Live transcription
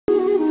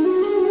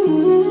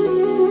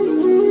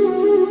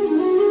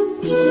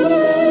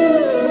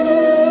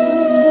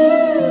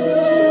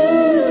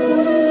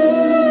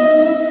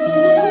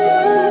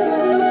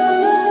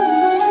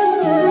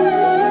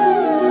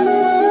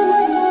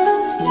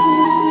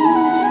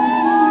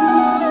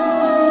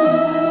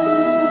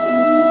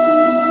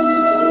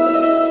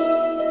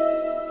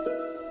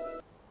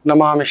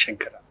ನಮಾಮಿ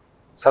ಶಂಕರ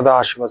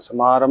ಸದಾಶಿವ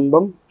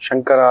ಸಮಾರಂಭಂ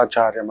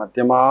ಶಂಕರಾಚಾರ್ಯ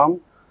ಮಧ್ಯಮಾಂ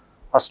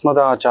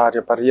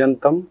ಅಸ್ಮದಾಚಾರ್ಯ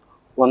ಪರ್ಯಂತಂ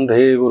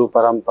ವಂದೇ ಗುರು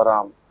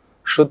ಪರಂಪರಾಂ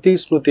ಶ್ರುತಿ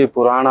ಸ್ಮೃತಿ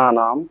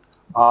ಪುರಾಣಾನಾಂ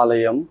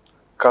ಆಲಯಂ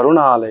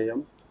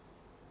ಕರುಣಾಲಯಂ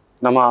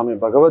ನಮಾಮಿ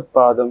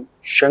ಭಗವತ್ಪಾದಂ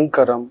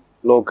ಶಂಕರಂ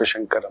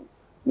ಲೋಕಶಂಕರಂ.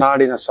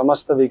 ನಾಡಿನ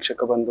ಸಮಸ್ತ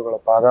ವೀಕ್ಷಕ ಬಂಧುಗಳ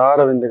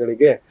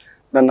ಪಾದಾರವಿಂದಗಳಿಗೆ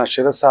ನನ್ನ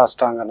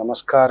ಶಿರಸಾಷ್ಟಾಂಗ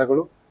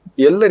ನಮಸ್ಕಾರಗಳು.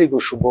 ಎಲ್ಲರಿಗೂ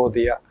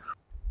ಶುಭೋದಯ.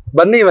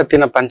 ಬನ್ನಿ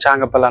ಇವತ್ತಿನ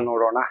ಪಂಚಾಂಗ ಫಲ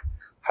ನೋಡೋಣ.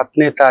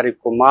 10ನೇ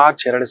ತಾರೀಕು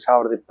ಮಾರ್ಚ್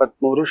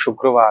 2023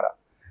 ಶುಕ್ರವಾರ.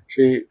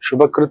 ಶ್ರೀ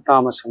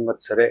ಶುಭಕೃತ್ನಾಮ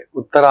ಸಂವತ್ಸರೆ,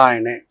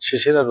 ಉತ್ತರಾಯಣೆ,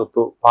 ಶಿಶಿರ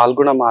ಋತು,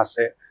 ಫಾಲ್ಗುಣ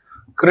ಮಾಸೆ,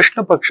 ಕೃಷ್ಣ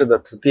ಪಕ್ಷದ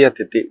ತೃತೀಯ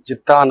ತಿಥಿ,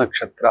 ಚಿತ್ತಾ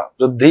ನಕ್ಷತ್ರ,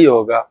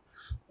 ವೃದ್ಧಿಯೋಗ,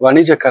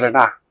 ವಣಿಜಕರಣ.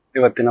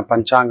 ಇವತ್ತಿನ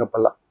ಪಂಚಾಂಗ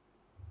ಫಲ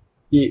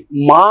ಈ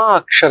ಮಾ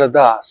ಅಕ್ಷರದ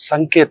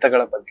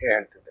ಸಂಕೇತಗಳ ಬಗ್ಗೆ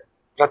ಹೇಳ್ತಿದೆ.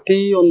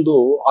 ಪ್ರತಿಯೊಂದು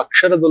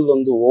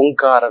ಅಕ್ಷರದಲ್ಲೊಂದು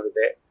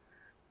ಓಂಕಾರವಿದೆ,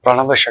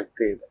 ಪ್ರಣವ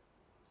ಶಕ್ತಿ ಇದೆ.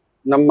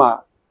 ನಮ್ಮ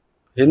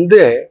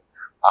ಹಿಂದೆ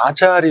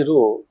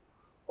ಆಚಾರ್ಯರು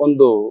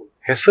ಒಂದು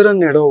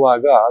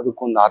ಹೆಸರನ್ನಿಡುವಾಗ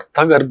ಅದಕ್ಕೊಂದು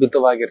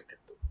ಅರ್ಥಗರ್ಭಿತವಾಗಿರ್ತಿತ್ತು.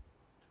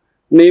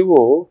 ನೀವು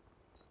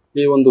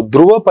ಈ ಒಂದು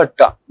ಧ್ರುವ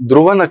ಪಟ್ಟ,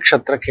 ಧ್ರುವ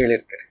ನಕ್ಷತ್ರ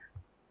ಕೇಳಿರ್ತೀರಿ,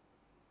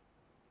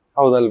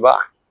 ಹೌದಲ್ವಾ?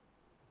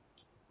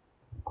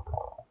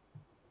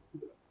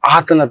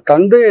 ಆತನ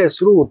ತಂದೆಯ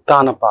ಹೆಸರು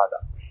ಉತ್ತಾನಪಾದ,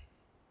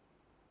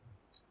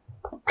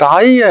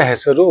 ತಾಯಿಯ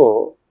ಹೆಸರು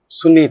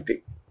ಸುನೀತಿ,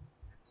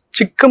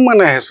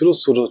 ಚಿಕ್ಕಮ್ಮನ ಹೆಸರು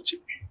ಸುರುಚಿ.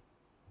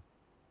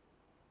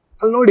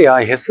 ಅಲ್ಲಿ ನೋಡಿ, ಆ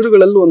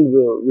ಹೆಸರುಗಳಲ್ಲಿ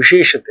ಒಂದು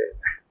ವಿಶೇಷತೆ ಇದೆ.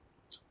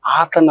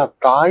 ಆತನ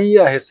ತಾಯಿಯ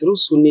ಹೆಸರು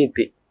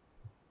ಸುನೀತಿ,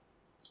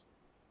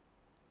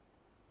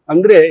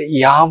 ಅಂದ್ರೆ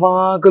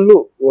ಯಾವಾಗಲೂ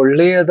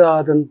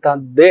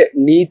ಒಳ್ಳೆಯದಾದಂತದ್ದೇ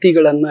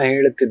ನೀತಿಗಳನ್ನ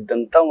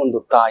ಹೇಳುತ್ತಿದ್ದಂತ ಒಂದು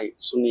ತಾಯಿ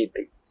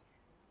ಸುನೀತಿ.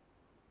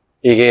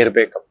 ಹೀಗೆ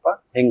ಇರ್ಬೇಕಪ್ಪ,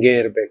 ಹೆಂಗೆ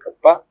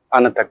ಇರ್ಬೇಕಪ್ಪ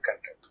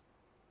ಅನ್ನತಕ್ಕಂಥದ್ದು.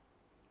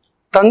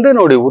 ತಂದೆ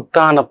ನೋಡಿ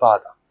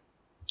ಉತ್ತಾನಪಾದ,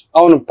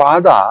 ಅವನ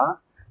ಪಾದ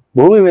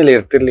ಭೂಮಿ ಮೇಲೆ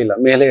ಇರ್ತಿರ್ಲಿಲ್ಲ,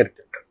 ಮೇಲೆ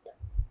ಇರ್ತಿತ್ತಂತೆ.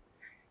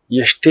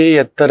 ಎಷ್ಟೇ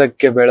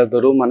ಎತ್ತರಕ್ಕೆ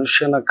ಬೆಳೆದರೂ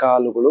ಮನುಷ್ಯನ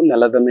ಕಾಲುಗಳು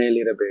ನೆಲದ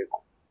ಮೇಲಿರಬೇಕು,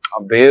 ಆ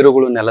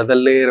ಬೇರುಗಳು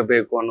ನೆಲದಲ್ಲೇ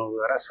ಇರಬೇಕು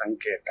ಅನ್ನೋದರ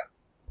ಸಂಕೇತ.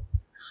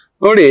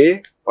 ನೋಡಿ,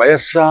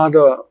 ವಯಸ್ಸಾದ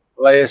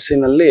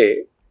ವಯಸ್ಸಿನಲ್ಲಿ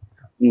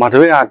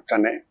ಮದುವೆ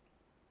ಆಗ್ತಾನೆ.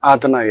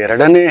 ಆತನ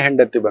 2ನೇ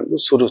ಹೆಂಡತಿ ಬಂದು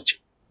ಸುರುಚಿ,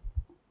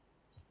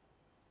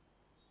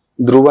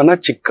 ಧ್ರುವನ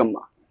ಚಿಕ್ಕಮ್ಮ.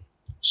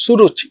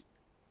 ಸುರುಚಿ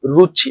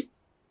ರುಚಿ,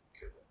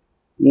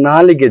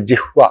 ನಾಲಿಗೆ,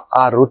 ಜಿಹ್ವ,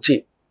 ಆ ರುಚಿ.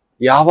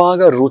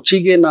 ಯಾವಾಗ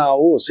ರುಚಿಗೆ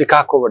ನಾವು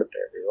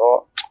ಸಿಕ್ಕಾಕೋಬಿಡ್ತೇವೆಯೋ,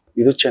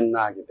 ಇದು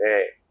ಚೆನ್ನಾಗಿದೆ,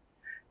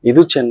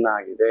 ಇದು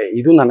ಚೆನ್ನಾಗಿದೆ,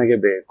 ಇದು ನನಗೆ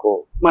ಬೇಕು,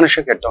 ಮನುಷ್ಯ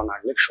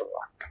ಕೆಟ್ಟವನಾಗ್ಲಿಕ್ಕೆ ಶುರು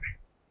ಆಗ್ತಾನೆ.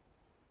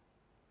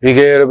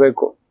 ಹೀಗೆ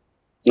ಇರಬೇಕು,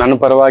 ನನ್ನ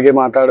ಪರವಾಗಿ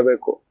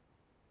ಮಾತಾಡಬೇಕು,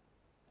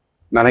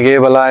 ನನಗೇ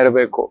ಬಲ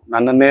ಇರಬೇಕು,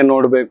 ನನ್ನನ್ನೇ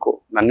ನೋಡ್ಬೇಕು,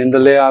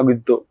 ನನ್ನಿಂದಲೇ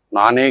ಆಗಿದ್ದು,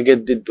 ನಾನೇ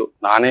ಗೆದ್ದಿದ್ದು,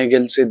 ನಾನೇ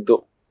ಗೆಲ್ಸಿದ್ದು.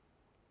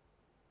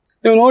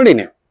 ನೀವು ನೋಡಿ,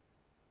 ನೀವು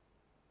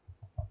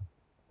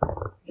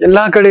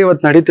ಎಲ್ಲಾ ಕಡೆ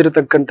ಇವತ್ತು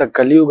ನಡೀತಿರತಕ್ಕಂಥ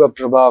ಕಲಿಯುಗ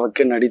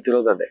ಪ್ರಭಾವಕ್ಕೆ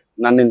ನಡೀತಿರೋದದೇ.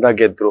 ನನ್ನಿಂದ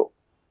ಗೆದ್ರು,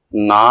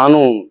 ನಾನು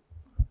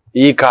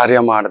ಈ ಕಾರ್ಯ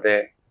ಮಾಡಿದೆ,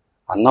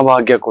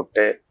 ಅನ್ನಭಾಗ್ಯ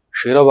ಕೊಟ್ಟೆ,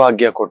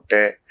 ಕ್ಷೀರಭಾಗ್ಯ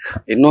ಕೊಟ್ಟೆ,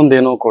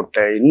 ಇನ್ನೊಂದೇನೋ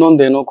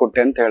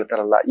ಕೊಟ್ಟೆ ಅಂತ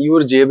ಹೇಳ್ತಾರಲ್ಲ.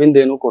 ಇವ್ರ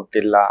ಜೇಬಿಂದೇನೂ ಕೊಟ್ಟೇ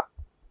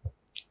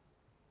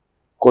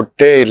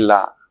ಇಲ್ಲ.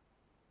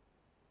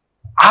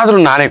 ಆದ್ರೂ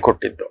ನಾನೇ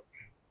ಕೊಟ್ಟಿದ್ದು,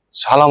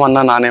 ಸಾಲ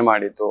ಮನ್ನಾ ನಾನೇ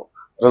ಮಾಡಿದ್ದು,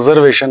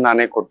 ರಿಸರ್ವೇಶನ್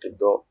ನಾನೇ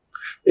ಕೊಟ್ಟಿದ್ದು,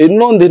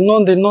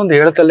 ಇನ್ನೊಂದು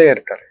ಹೇಳ್ತಲೇ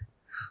ಇರ್ತಾರೆ.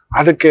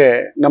 ಅದಕ್ಕೆ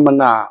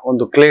ನಮ್ಮನ್ನ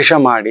ಒಂದು ಕ್ಲೇಶ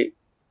ಮಾಡಿ,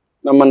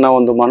 ನಮ್ಮನ್ನ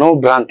ಒಂದು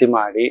ಮನೋಭ್ರಾಂತಿ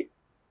ಮಾಡಿ,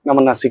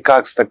 ನಮ್ಮನ್ನ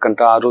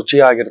ಸಿಕ್ಕಾಕ್ಸ್ತಕ್ಕಂಥ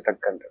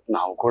ರುಚಿಯಾಗಿರ್ತಕ್ಕಂಥ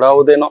ನಾವು ಕೂಡ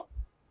ಹೌದೇನೋ.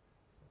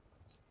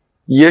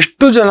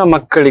 ಎಷ್ಟು ಜನ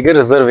ಮಕ್ಕಳಿಗೆ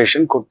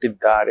ರಿಸರ್ವೇಶನ್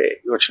ಕೊಟ್ಟಿದ್ದಾರೆ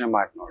ಯೋಚನೆ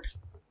ಮಾಡಿ ನೋಡಿ.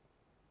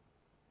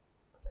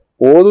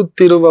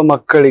 ಓದುತ್ತಿರುವ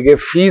ಮಕ್ಕಳಿಗೆ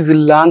ಫೀಸ್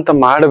ಇಲ್ಲ ಅಂತ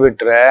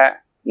ಮಾಡಿಬಿಟ್ರೆ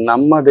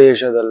ನಮ್ಮ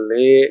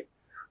ದೇಶದಲ್ಲಿ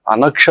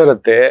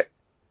ಅನಕ್ಷರತೆ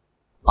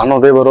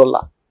ಅನ್ನೋದೇ ಬರೋಲ್ಲ.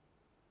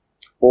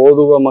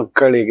 ಓದುವ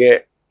ಮಕ್ಕಳಿಗೆ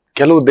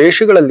ಕೆಲವು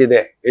ದೇಶಗಳಲ್ಲಿದೆ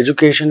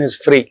ಎಜುಕೇಶನ್ ಇಸ್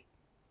ಫ್ರೀ,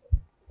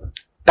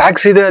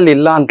 ಟ್ಯಾಕ್ಸ್ ಇದೆ, ಅಲ್ಲಿ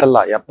ಇಲ್ಲ ಅಂತಲ್ಲ.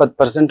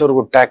 70%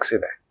 ವರೆಗೂ ಟ್ಯಾಕ್ಸ್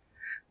ಇದೆ.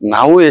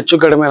 ನಾವು ಹೆಚ್ಚು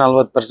ಕಡಿಮೆ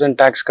 40%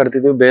 ಟ್ಯಾಕ್ಸ್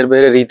ಕಟ್ತಿದ್ವಿ, ಬೇರೆ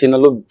ಬೇರೆ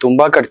ರೀತಿನಲ್ಲೂ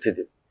ತುಂಬಾ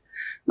ಕಟ್ತಿದ್ವಿ.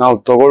 ನಾವು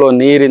ತಗೊಳ್ಳೋ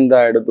ನೀರಿಂದ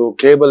ಹಿಡಿದು,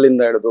 ಕೇಬಲ್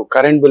ಇಂದ ಹಿಡಿದು,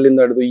 ಕರೆಂಟ್ ಬಿಲ್ ಇಂದ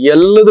ಹಿಡಿದು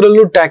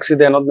ಎಲ್ಲದರಲ್ಲೂ ಟ್ಯಾಕ್ಸ್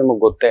ಇದೆ ಅನ್ನೋದು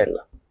ನಿಮಗೆ ಗೊತ್ತೇ ಇಲ್ಲ.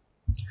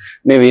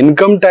 ನೀವು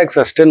ಇನ್ಕಮ್ ಟ್ಯಾಕ್ಸ್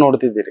ಅಷ್ಟೇ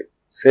ನೋಡ್ತಿದ್ದೀರಿ.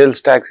 ಸೇಲ್ಸ್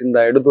ಟ್ಯಾಕ್ಸ್ ಇಂದ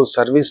ಹಿಡಿದು,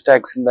 ಸರ್ವಿಸ್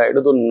ಟ್ಯಾಕ್ಸ್ ಇಂದ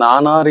ಹಿಡಿದು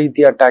ನಾನಾ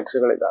ರೀತಿಯ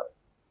ಟ್ಯಾಕ್ಸ್ಗಳಿದಾವೆ.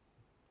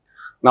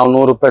 ನಾವು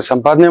 100 ರೂಪಾಯಿ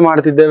ಸಂಪಾದನೆ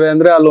ಮಾಡ್ತಿದ್ದೇವೆ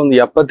ಅಂದ್ರೆ ಅಲ್ಲೊಂದು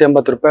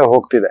 70-80 ರೂಪಾಯಿ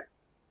ಹೋಗ್ತಿದೆ,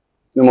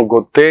 ನಿಮಗ್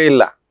ಗೊತ್ತೇ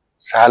ಇಲ್ಲ.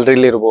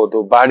 ಸ್ಯಾಲ್ರಿಲಿ ಇರ್ಬೋದು,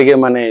 ಬಾಡಿಗೆ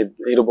ಮನೆ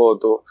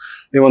ಇರ್ಬೋದು,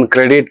 ನೀವೊಂದು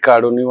ಕ್ರೆಡಿಟ್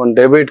ಕಾರ್ಡು, ನೀವೊಂದು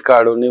ಡೆಬಿಟ್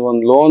ಕಾರ್ಡು,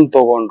 ನೀವೊಂದು ಲೋನ್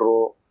ತಗೊಂಡ್ರು,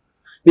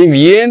 ನೀವ್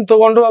ಏನ್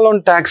ತಗೊಂಡ್ರು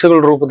ಅಲ್ಲೊಂದು ಟ್ಯಾಕ್ಸ್ಗಳ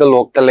ರೂಪದಲ್ಲಿ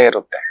ಹೋಗ್ತಲೇ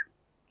ಇರುತ್ತೆ.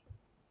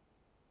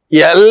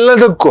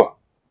 ಎಲ್ಲದಕ್ಕೂ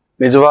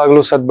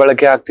ನಿಜವಾಗ್ಲೂ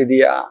ಸದ್ಬಳಕೆ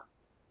ಆಗ್ತಿದೀಯಾ?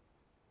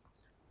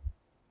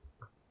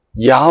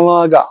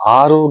 ಯಾವಾಗ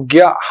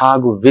ಆರೋಗ್ಯ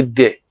ಹಾಗೂ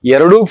ವಿದ್ಯೆ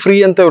ಎರಡೂ ಫ್ರೀ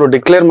ಅಂತ ಇವರು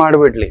ಡಿಕ್ಲೇರ್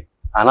ಮಾಡಿಬಿಡ್ಲಿ,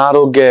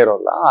 ಅನಾರೋಗ್ಯ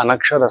ಇರೋಲ್ಲ,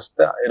 ಅನಕ್ಷರಸ್ಥ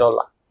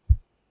ಇರೋಲ್ಲ.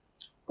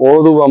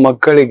 ಓದುವ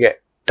ಮಕ್ಕಳಿಗೆ,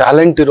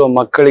 ಟ್ಯಾಲೆಂಟ್ ಇರೋ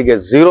ಮಕ್ಕಳಿಗೆ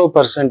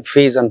 0%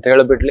 ಫೀಸ್ ಅಂತ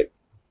ಹೇಳ್ಬಿಡ್ಲಿ.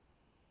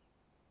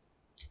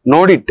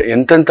 ನೋಡಿ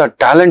ಎಂತೆಂಥ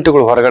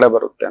ಟ್ಯಾಲೆಂಟ್ಗಳು ಹೊರಗಡೆ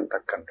ಬರುತ್ತೆ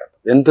ಅಂತಕ್ಕಂಥದ್ದು,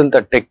 ಎಂತೆಂಥ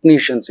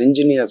ಟೆಕ್ನಿಷಿಯನ್ಸ್,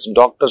 ಇಂಜಿನಿಯರ್ಸ್,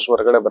 ಡಾಕ್ಟರ್ಸ್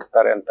ಹೊರಗಡೆ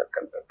ಬರ್ತಾರೆ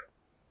ಅಂತಕ್ಕಂಥದ್ದು.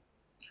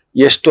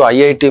 ಎಷ್ಟು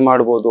IIT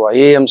ಮಾಡ್ಬೋದು,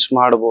 IIMs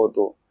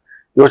ಮಾಡ್ಬೋದು,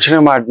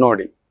 ಯೋಚನೆ ಮಾಡಿ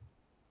ನೋಡಿ,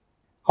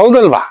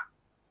 ಹೌದಲ್ವಾ?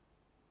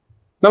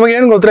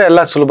 ನಮಗೇನು ಗೊತ್ತರೆ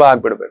ಎಲ್ಲ ಸುಲಭ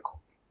ಆಗ್ಬಿಡ್ಬೇಕು.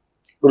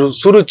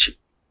 ಸುರುಚಿ.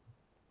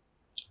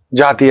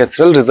 ಜಾತಿ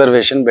ಹೆಸರಲ್ಲಿ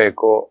ರಿಸರ್ವೇಶನ್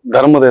ಬೇಕು,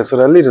 ಧರ್ಮದ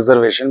ಹೆಸರಲ್ಲಿ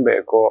ರಿಸರ್ವೇಶನ್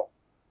ಬೇಕು,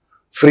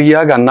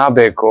 ಫ್ರೀಯಾಗಿ ಅನ್ನ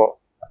ಬೇಕು,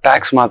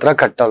 ಟ್ಯಾಕ್ಸ್ ಮಾತ್ರ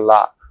ಕಟ್ಟಲ್ಲ,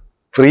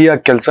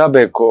 ಫ್ರೀಯಾಗಿ ಕೆಲಸ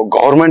ಬೇಕು,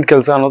 ಗೌರ್ಮೆಂಟ್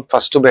ಕೆಲಸ ಅನ್ನೋದು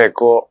ಫಸ್ಟ್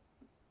ಬೇಕು.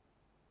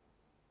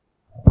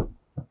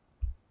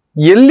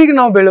 ಎಲ್ಲಿಗೆ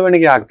ನಾವು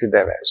ಬೆಳವಣಿಗೆ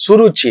ಆಗ್ತಿದ್ದೇವೆ?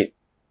 ಸುರುಚಿ,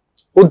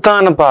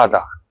 ಉತ್ಥಾನಪಾದ.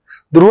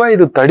 ಧ್ರುವ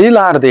ಇದು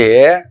ತಡಿಲಾರದೆ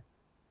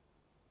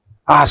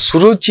ಆ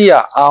ಸುರುಚಿಯ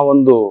ಆ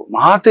ಒಂದು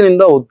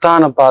ಮಾತಿನಿಂದ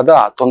ಉತ್ಥಾನಪಾದ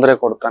ತೊಂದರೆ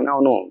ಕೊಡ್ತಾನೆ.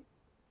 ಅವನು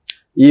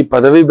ಈ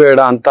ಪದವಿ ಬೇಡ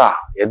ಅಂತ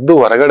ಎದ್ದು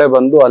ಹೊರಗಡೆ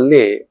ಬಂದು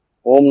ಅಲ್ಲಿ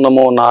ಓಂ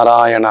ನಮೋ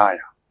ನಾರಾಯಣಾಯ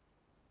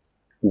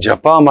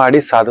ಜಪ ಮಾಡಿ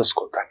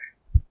ಸಾಧಿಸ್ಕೊತಾನೆ.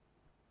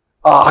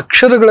 ಆ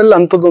ಅಕ್ಷರಗಳಲ್ಲಿ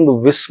ಅಂಥದ್ದೊಂದು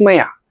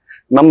ವಿಸ್ಮಯ.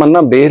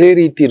 ನಮ್ಮನ್ನ ಬೇರೆ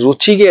ರೀತಿ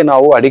ರುಚಿಗೆ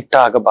ನಾವು ಅಡಿಕ್ಟ್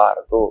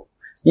ಆಗಬಾರದು,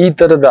 ಈ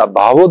ತರದ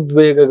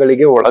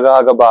ಭಾವೋದ್ವೇಗಗಳಿಗೆ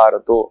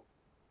ಒಳಗಾಗಬಾರದು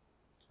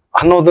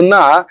ಅನ್ನೋದನ್ನ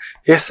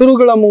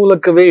ಹೆಸರುಗಳ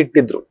ಮೂಲಕವೇ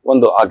ಇಟ್ಟಿದ್ರು.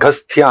 ಒಂದು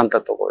ಅಗಸ್ತ್ಯ ಅಂತ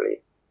ತಗೊಳ್ಳಿ,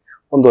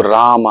 ಒಂದು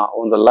ರಾಮ,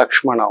 ಒಂದು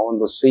ಲಕ್ಷ್ಮಣ,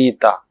 ಒಂದು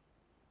ಸೀತಾ,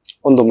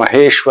 ಒಂದು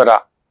ಮಹೇಶ್ವರ,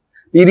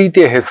 ಈ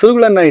ರೀತಿಯ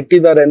ಹೆಸರುಗಳನ್ನ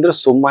ಇಟ್ಟಿದ್ದಾರೆ ಅಂದ್ರೆ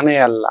ಸುಮ್ಮನೆ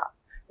ಅಲ್ಲ.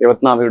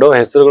 ಇವತ್ತು ನಾವಿಡೋ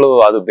ಹೆಸರುಗಳು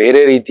ಅದು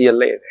ಬೇರೆ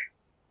ರೀತಿಯಲ್ಲೇ ಇದೆ.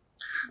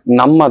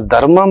 ನಮ್ಮ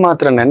ಧರ್ಮ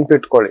ಮಾತ್ರ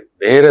ನೆನ್ಪಿಟ್ಕೊಳ್ಳಿ.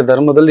 ಬೇರೆ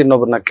ಧರ್ಮದಲ್ಲಿ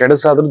ಇನ್ನೊಬ್ಬರನ್ನ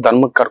ಕೆಡಿಸಾದ್ರೂ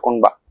ಧರ್ಮಕ್ಕೆ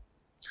ಕರ್ಕೊಂಡ್ ಬಾ,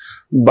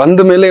 ಬಂದ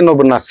ಮೇಲೆ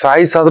ಇನ್ನೊಬ್ಬರನ್ನ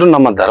ಸಾಯಿಸಾದ್ರೂ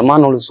ನಮ್ಮ ಧರ್ಮ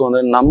ಉಳಿಸು.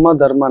 ಅಂದ್ರೆ ನಮ್ಮ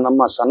ಧರ್ಮ,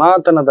 ನಮ್ಮ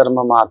ಸನಾತನ ಧರ್ಮ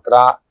ಮಾತ್ರ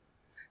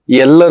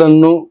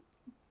ಎಲ್ಲರನ್ನೂ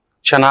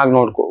ಚೆನ್ನಾಗಿ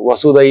ನೋಡ್ಕೊ,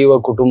 ವಸುದೈವ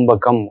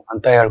ಕುಟುಂಬಕಂ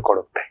ಅಂತ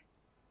ಹೇಳ್ಕೊಡುತ್ತೆ.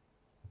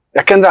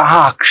 ಯಾಕೆಂದ್ರೆ ಆ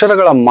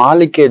ಅಕ್ಷರಗಳ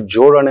ಮಾಲಿಕೆ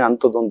ಜೋಡಣೆ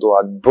ಅಂತದೊಂದು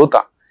ಅದ್ಭುತ.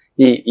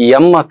 ಈ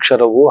ಎಂ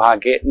ಅಕ್ಷರವು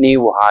ಹಾಗೆ,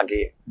 ನೀವು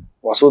ಹಾಗೆ,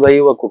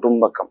 ವಸುದೈವ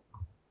ಕುಟುಂಬಕಂ.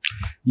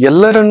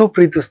 ಎಲ್ಲರನ್ನೂ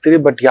ಪ್ರೀತಿಸ್ತೀರಿ,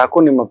 ಬಟ್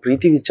ಯಾಕೋ ನಿಮ್ಮ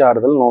ಪ್ರೀತಿ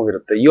ವಿಚಾರದಲ್ಲಿ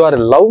ನೋವಿರುತ್ತೆ. You are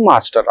A love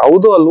master.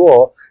 ಹೌದು ಅಲ್ವೋ?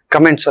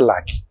 ಕಮೆಂಟ್ಸ್ ಅಲ್ಲಿ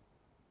ಹಾಕಿ.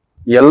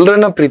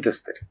 ಎಲ್ಲರನ್ನ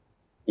ಪ್ರೀತಿಸ್ತೀರಿ.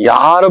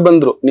 ಯಾರು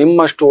ಬಂದ್ರು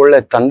ನಿಮ್ಮಷ್ಟು ಒಳ್ಳೆ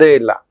ತಂದೆ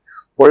ಇಲ್ಲ,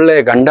 ಒಳ್ಳೆ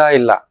ಗಂಡ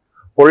ಇಲ್ಲ,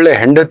 ಒಳ್ಳೆ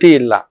ಹೆಂಡತಿ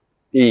ಇಲ್ಲ.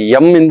 ಈ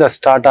ಎಂ ಇಂದ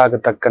ಸ್ಟಾರ್ಟ್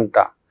ಆಗತಕ್ಕಂತ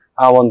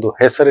ಆ ಒಂದು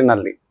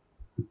ಹೆಸರಿನಲ್ಲಿ.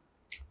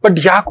 ಬಟ್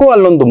ಯಾಕೋ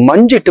ಅಲ್ಲೊಂದು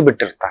ಮಂಜಿಟ್ಟು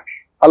ಬಿಟ್ಟಿರ್ತಾನೆ,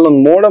 ಅಲ್ಲೊಂದು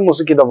ಮೋಡ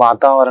ಮುಸುಕಿದ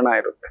ವಾತಾವರಣ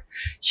ಇರುತ್ತೆ,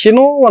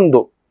 ಏನೋ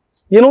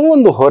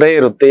ಒಂದು ಹೊರೆ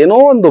ಇರುತ್ತೆ, ಏನೋ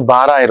ಒಂದು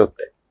ಭಾರ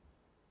ಇರುತ್ತೆ.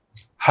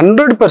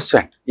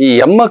 100% ಈ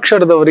ಎಂ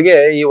ಅಕ್ಷರದವರಿಗೆ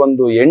ಈ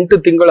ಒಂದು 8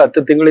 ತಿಂಗಳು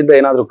 10 ತಿಂಗಳಿಂದ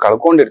ಏನಾದ್ರೂ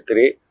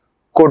ಕಳ್ಕೊಂಡಿರ್ತೀರಿ.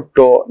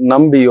 ಕೊಟ್ಟೋ,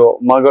 ನಂಬಿಯೋ,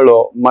 ಮಗಳೋ,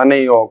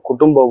 ಮನೆಯೋ,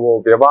 ಕುಟುಂಬವೋ,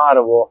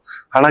 ವ್ಯವಹಾರವೋ,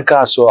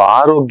 ಹಣಕಾಸು,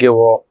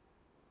 ಆರೋಗ್ಯವೋ,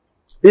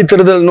 ಈ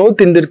ತರದಲ್ಲಿ ನೋವು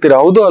ತಿಂದಿರ್ತೀರ.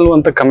 ಹೌದು ಅಲ್ವ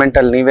ಅಂತ ಕಮೆಂಟ್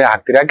ಅಲ್ಲಿ ನೀವೇ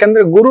ಹಾಕ್ತೀರಿ.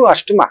 ಯಾಕಂದ್ರೆ ಗುರು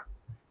ಅಷ್ಟಮ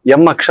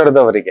ಎಂ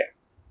ಅಕ್ಷರದವರಿಗೆ.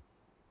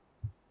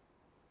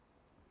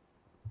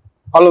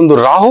 ಅಲ್ಲೊಂದು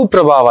ರಾಹು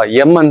ಪ್ರಭಾವ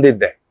ಎಂ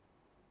ಅಂದಿದ್ದೆ.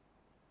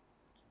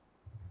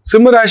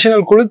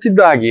 ಸಿಂಹರಾಶಿನಲ್ಲಿ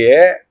ಕುಳಿತಿದ್ದಾಗಿಯೇ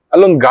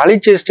ಅಲ್ಲೊಂದು ಗಾಳಿ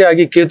ಚೇಷ್ಟೆ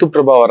ಆಗಿ ಕೇತು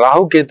ಪ್ರಭಾವ,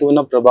 ರಾಹು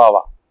ಕೇತುವಿನ ಪ್ರಭಾವ.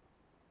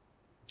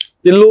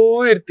 ಎಲ್ಲೋ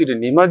ಇರ್ತೀರಿ,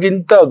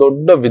 ನಿಮಗಿಂತ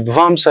ದೊಡ್ಡ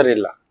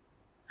ವಿದ್ವಾಂಸರಿಲ್ಲ,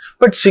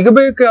 ಬಟ್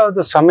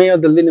ಸಿಗಬೇಕಾದ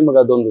ಸಮಯದಲ್ಲಿ ನಿಮಗೆ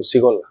ಅದೊಂದು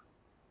ಸಿಗೋಲ್ಲ.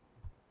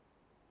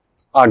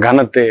 ಆ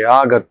ಘನತೆ, ಆ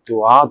ಗತ್ತು,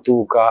 ಆ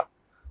ತೂಕ,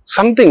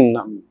 ಸಮಥಿಂಗ್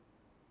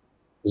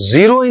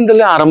 0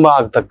 ಇಂದಲೇ ಆರಂಭ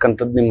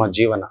ಆಗ್ತಕ್ಕಂಥದ್ದು ನಿಮ್ಮ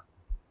ಜೀವನ.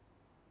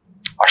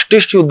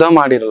 ಅಷ್ಟಿಷ್ಟು ಯುದ್ಧ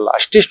ಮಾಡಿರಲ್ಲ,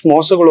 ಅಷ್ಟಿಷ್ಟು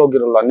ಮೋಸಗಳು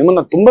ಹೋಗಿರಲ್ಲ,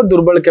 ನಿಮ್ಮನ್ನ ತುಂಬಾ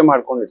ದುರ್ಬಳಕೆ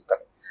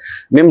ಮಾಡ್ಕೊಂಡಿರ್ತಾರೆ.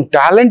 ನಿಮ್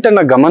ಟ್ಯಾಲೆಂಟ್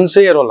ಅನ್ನ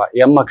ಗಮನಿಸೇ ಇರೋಲ್ಲ.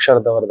 ಎಂ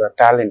ಅಕ್ಷರದವರದ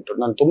ಟ್ಯಾಲೆಂಟ್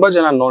ನಾನು ತುಂಬಾ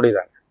ಜನ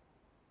ನೋಡಿದ್ದಾನೆ.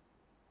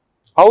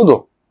 ಹೌದು,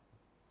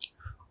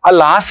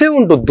 ಅಲ್ಲಿ ಆಸೆ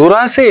ಉಂಟು,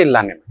 ದುರಾಸೆ ಇಲ್ಲ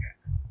ನಿಮಗೆ.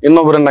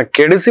 ಇನ್ನೊಬ್ಬರನ್ನ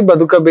ಕೆಡಿಸಿ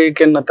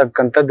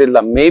ಬದುಕಬೇಕೆನ್ನತಕ್ಕಂಥದ್ದಿಲ್ಲ.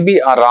 ಮೇ ಬಿ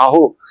ಆ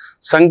ರಾಹು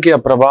ಸಂಖ್ಯೆಯ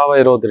ಪ್ರಭಾವ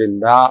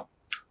ಇರೋದ್ರಿಂದ,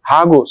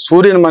 ಹಾಗೂ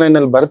ಸೂರ್ಯನ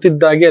ಮನೆಯಲ್ಲಿ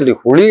ಬರ್ತಿದ್ದಾಗೆ ಅಲ್ಲಿ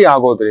ಹುಳಿ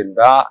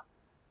ಆಗೋದ್ರಿಂದ,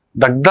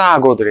 ದಗ್ಧ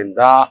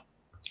ಆಗೋದ್ರಿಂದ,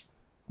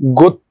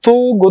 ಗೊತ್ತೋ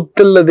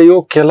ಗೊತ್ತಿಲ್ಲದೆಯೋ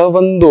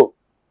ಕೆಲವೊಂದು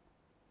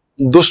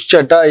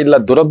ದುಶ್ಚಟ ಇಲ್ಲ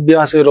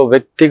ದುರಭ್ಯಾಸ ಇರೋ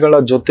ವ್ಯಕ್ತಿಗಳ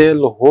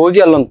ಜೊತೆಯಲ್ಲಿ ಹೋಗಿ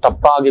ಅಲ್ಲೊಂದು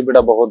ತಪ್ಪಾಗಿ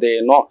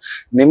ಬಿಡಬಹುದೇನೋ.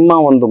 ನಿಮ್ಮ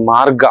ಒಂದು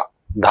ಮಾರ್ಗ,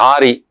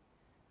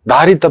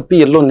 ದಾರಿ ತಪ್ಪಿ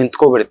ಎಲ್ಲೋ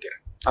ನಿಂತ್ಕೊಬಿಡ್ತೀರ.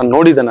 ನಾನು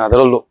ನೋಡಿದ್ದೇನೆ.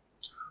 ಅದರಲ್ಲೂ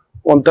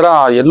ಒಂಥರ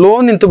ಎಲ್ಲೋ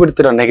ನಿಂತು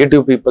ಬಿಡ್ತೀರ.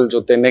 ನೆಗೆಟಿವ್ ಪೀಪಲ್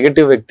ಜೊತೆ,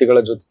 ನೆಗೆಟಿವ್ ವ್ಯಕ್ತಿಗಳ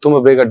ಜೊತೆ ತುಂಬಾ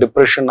ಬೇಗ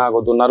ಡಿಪ್ರೆಷನ್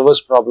ಆಗೋದು,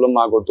 ನರ್ವಸ್ ಪ್ರಾಬ್ಲಮ್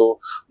ಆಗೋದು,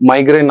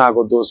 ಮೈಗ್ರೇನ್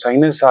ಆಗೋದು,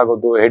 ಸೈನಸ್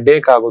ಆಗೋದು,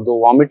 ಹೆಡ್ಏಕ್ ಆಗೋದು,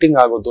 ವಾಮಿಟಿಂಗ್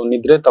ಆಗೋದು,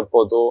 ನಿದ್ರೆ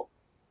ತಪ್ಪೋದು,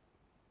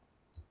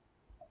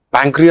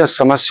 ಪ್ಯಾಂಕ್ರಿಯಾಸ್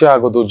ಸಮಸ್ಯೆ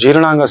ಆಗೋದು,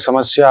 ಜೀರ್ಣಾಂಗ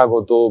ಸಮಸ್ಯೆ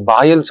ಆಗೋದು,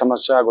 ಬಾಯಲ್ಲಿ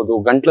ಸಮಸ್ಯೆ ಆಗೋದು,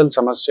 ಗಂಟ್ಲಲ್ಲಿ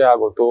ಸಮಸ್ಯೆ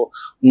ಆಗೋದು,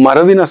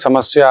 ಮರವಿನ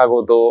ಸಮಸ್ಯೆ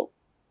ಆಗೋದು,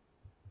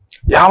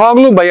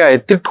 ಯಾವಾಗ್ಲೂ ಭಯ,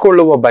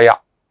 ಎತ್ತಿಟ್ಕೊಳ್ಳುವ ಭಯ.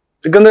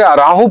 ಯಾಕಂದ್ರೆ ಆ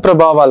ರಾಹು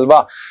ಪ್ರಭಾವ ಅಲ್ವಾ,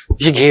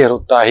 ಹೀಗೆ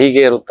ಇರುತ್ತಾ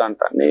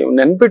ಅಂತ. ನೀವು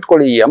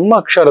ನೆನ್ಪಿಟ್ಕೊಳ್ಳಿ, ಎಂ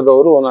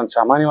ಅಕ್ಷರದವರು ನಾನು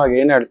ಸಾಮಾನ್ಯವಾಗಿ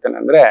ಏನ್ ಹೇಳ್ತೇನೆ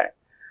ಅಂದ್ರೆ,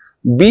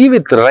 ಬಿ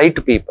ವಿತ್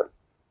ರೈಟ್ ಪೀಪಲ್.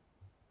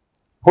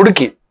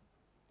 ಹುಡುಕಿ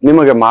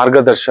ನಿಮಗೆ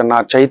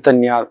ಮಾರ್ಗದರ್ಶನ,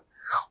 ಚೈತನ್ಯ,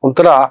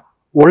 ಒಂಥರ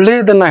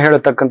ಒಳ್ಳೆಯದನ್ನ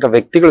ಹೇಳತಕ್ಕಂಥ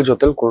ವ್ಯಕ್ತಿಗಳ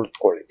ಜೊತೆಲಿ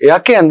ಕುಳಿತುಕೊಳ್ಳಿ.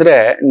 ಯಾಕೆ ಅಂದ್ರೆ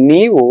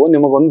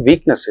ನಿಮಗೊಂದು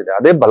ವೀಕ್ನೆಸ್ ಇದೆ,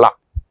 ಅದೇ ಬಲ.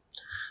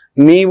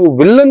 ನೀವು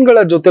ವಿಲ್ಲನ್ಗಳ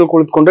ಜೊತೆಲಿ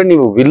ಕುಳಿತುಕೊಂಡ್ರೆ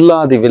ನೀವು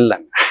ವಿಲ್ಲಾದಿ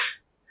ವಿಲ್ಲನ್.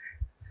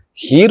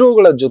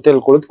 ಹೀರೋಗಳ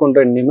ಜೊತೆಲಿ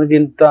ಕುಳಿತುಕೊಂಡ್ರೆ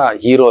ನಿಮಗಿಂತ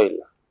ಹೀರೋ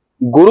ಇಲ್ಲ.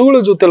 ಗುರುಗಳ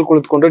ಜೊತೆಲಿ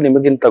ಕುಳಿತುಕೊಂಡ್ರೆ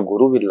ನಿಮಗಿಂತ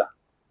ಗುರುವಿಲ್ಲ.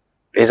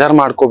 ಬೇಜಾರು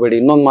ಮಾಡ್ಕೋಬೇಡಿ.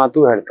 ಇನ್ನೊಂದು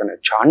ಮಾತು ಹೇಳ್ತಾನೆ,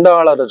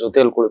 ಚಾಂಡಾಳರ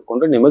ಜೊತೆಯಲ್ಲಿ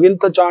ಕುಳಿತುಕೊಂಡ್ರೆ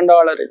ನಿಮಗಿಂತ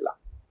ಚಾಂಡಾಳರಿಲ್ಲ.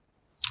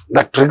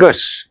 The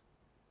triggers.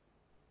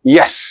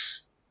 S,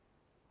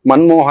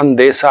 Manmohan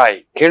Desai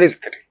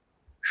ಕೇಳಿರ್ತೀರಿ.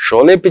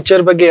 Sholay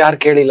picture ಬಗ್ಗೆ ಯಾರು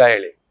ಕೇಳಿಲ್ಲ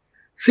ಹೇಳಿ?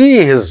 ಸಿ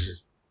ಹಿಸ್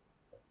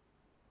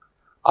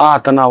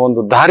ಆತನ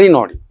ಒಂದು ದಾರಿ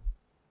ನೋಡಿ.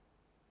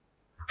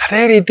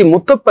 ಅದೇ ರೀತಿ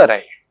ಮುತ್ತಪ್ಪ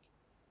ರೈ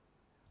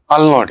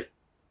ಅಲ್ಲಿ ನೋಡಿ,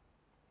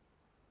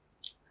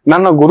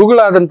 ನನ್ನ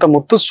ಗುರುಗಳಾದಂಥ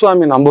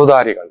ಮುತ್ತುಸ್ವಾಮಿ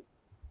ನಂಬುದಾರಿಗಳು,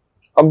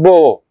 ಅಬ್ಬೋ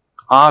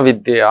ಆ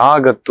ವಿದ್ಯೆ, ಆ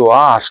ಗತ್ತು,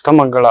 ಆ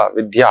ಅಷ್ಟಮಗಳ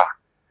ವಿದ್ಯಾ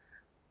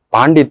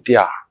ಪಾಂಡಿತ್ಯ,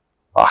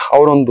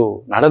 ಅವರೊಂದು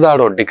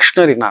ನಡೆದಾಡೋ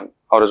ಡಿಕ್ಷನರಿ. ನಾನು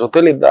ಅವರ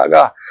ಜೊತೆಲಿದ್ದಾಗ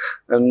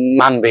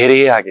ನಾನು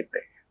ಬೇರೆಯೇ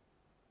ಆಗಿದ್ದೆ.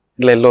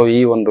 ಇಲ್ಲೆಲ್ಲೋ ಈ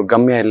ಒಂದು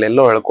ಗಮ್ಯ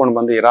ಇಲ್ಲೆಲ್ಲೋ ಎಳ್ಕೊಂಡು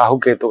ಬಂದು ಈ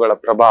ರಾಹುಕೇತುಗಳ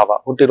ಪ್ರಭಾವ,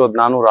 ಹುಟ್ಟಿರೋದು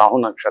ನಾನು ರಾಹು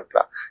ನಕ್ಷತ್ರ,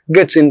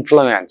 ಗೆಟ್ಸ್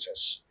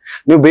ಇನ್ಫ್ಲೂಯೆನ್ಸಸ್.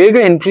 ನೀವು ಬೇಗ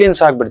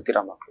ಇನ್ಫ್ಲೂಯೆನ್ಸ್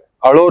ಆಗ್ಬಿಡ್ತೀರಾ ಮಕ್ಕಳು.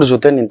 ಅಳೋರ್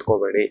ಜೊತೆ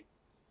ನಿಂತ್ಕೋಬೇಡಿ,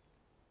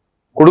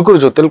 ಕುಡುಕರ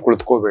ಜೊತೆಲಿ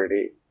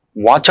ಕುಳಿತುಕೋಬೇಡಿ,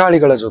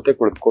 ವಾಚಾಳಿಗಳ ಜೊತೆ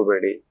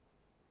ಕುಳಿತುಕೋಬೇಡಿ.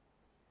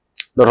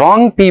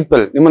 ರಾಂಗ್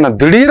ಪೀಪಲ್ ನಿಮ್ಮನ್ನ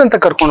ದಿಢೀರ್ ಅಂತ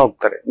ಕರ್ಕೊಂಡು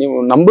ಹೋಗ್ತಾರೆ. ನೀವು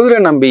ನಂಬಿದ್ರೆ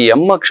ನಂಬಿ,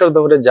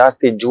 ಅಕ್ಷರದವರೇ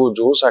ಜಾಸ್ತಿ.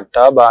 ಜೂಜು, ಸಟ್ಟ,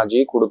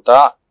 ಬಾಜಿ, ಕುಡುತ,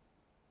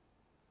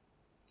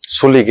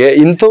 ಸುಲಿಗೆ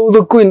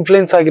ಇಂಥವುದಕ್ಕೂ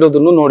ಇನ್ಫ್ಲೂಯೆನ್ಸ್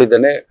ಆಗಿರೋದನ್ನು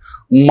ನೋಡಿದ್ದೇನೆ.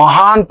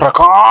 ಮಹಾನ್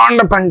ಪ್ರಕಾಂಡ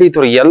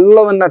ಪಂಡಿತರು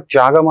ಎಲ್ಲವನ್ನ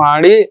ತ್ಯಾಗ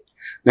ಮಾಡಿ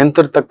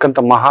ನಿಂತಿರ್ತಕ್ಕಂಥ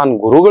ಮಹಾನ್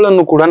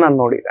ಗುರುಗಳನ್ನು ಕೂಡ ನಾನು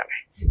ನೋಡಿದ್ದೇನೆ.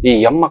 ಈ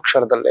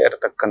ಅಕ್ಷರದಲ್ಲೇ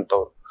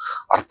ಇರತಕ್ಕಂಥವ್ರು.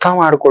 ಅರ್ಥ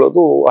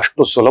ಮಾಡ್ಕೊಳ್ಳೋದು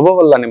ಅಷ್ಟು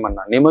ಸುಲಭವಲ್ಲ.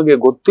 ನಿಮಗೆ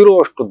ಗೊತ್ತಿರೋ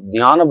ಅಷ್ಟು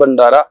ಜ್ಞಾನ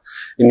ಭಂಡಾರ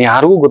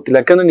ಇನ್ಯಾರಿಗೂ ಗೊತ್ತಿಲ್ಲ.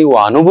 ಯಾಕಂದ್ರೆ ನೀವು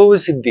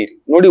ಅನುಭವಿಸಿದ್ದೀರಿ.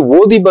 ನೋಡಿ,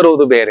 ಓದಿ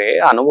ಬರೋದು ಬೇರೆ,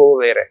 ಅನುಭವ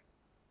ಬೇರೆ.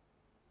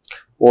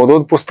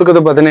 ಓದೋದು ಪುಸ್ತಕದ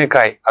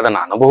ಬದನೆಕಾಯಿ, ಅದನ್ನ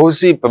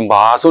ಅನುಭವಿಸಿ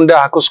ಬಾಸುಂಡೆ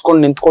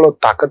ಹಾಕಿಸ್ಕೊಂಡು ನಿಂತ್ಕೊಳ್ಳೋ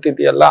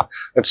ತಾಕತ್ತಿದೆಯಲ್ಲ,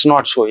 ಇಟ್ಸ್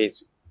ನಾಟ್ ಸೋ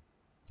ಈಸಿ.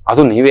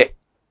 ಅದು ನೀವೇ.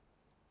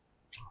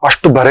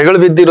 ಅಷ್ಟು ಬರೆಗಳು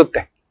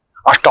ಬಿದ್ದಿರುತ್ತೆ,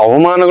 ಅಷ್ಟು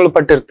ಅವಮಾನಗಳು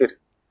ಪಟ್ಟಿರ್ತೀರಿ.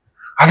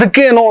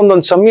 ಅದಕ್ಕೆ ಏನೋ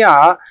ಒಂದೊಂದು ಸಮಯ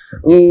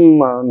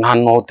ನಾನು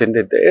ನೋವು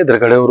ತಿಂದಿದ್ದೆ,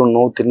 ಎದುರುಗಡೆಯವರು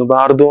ನೋವು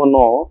ತಿನ್ನಬಾರ್ದು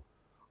ಅನ್ನೋ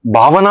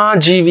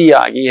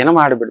ಭಾವನಾಜೀವಿಯಾಗಿ ಏನೋ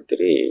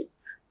ಮಾಡಿಬಿಡ್ತೀರಿ.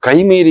 ಕೈ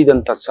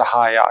ಮೀರಿದಂತ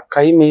ಸಹಾಯ,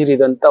 ಕೈ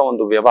ಮೀರಿದಂತ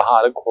ಒಂದು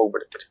ವ್ಯವಹಾರಕ್ಕೆ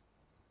ಹೋಗ್ಬಿಡ್ತೀರಿ.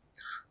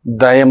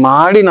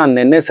 ದಯಮಾಡಿ ನಾನು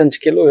ನಿನ್ನೆ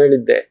ಸಂಚಿಕೆಯಲ್ಲೂ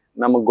ಹೇಳಿದ್ದೆ,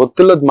 ನಮಗ್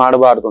ಗೊತ್ತಿಲ್ಲದ್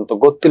ಮಾಡಬಾರ್ದು ಅಂತ.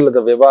 ಗೊತ್ತಿಲ್ಲದ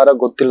ವ್ಯವಹಾರ,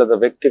 ಗೊತ್ತಿಲ್ಲದ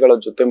ವ್ಯಕ್ತಿಗಳ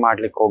ಜೊತೆ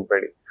ಮಾಡ್ಲಿಕ್ಕೆ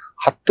ಹೋಗ್ಬೇಡಿ.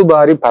 10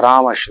 ಬಾರಿ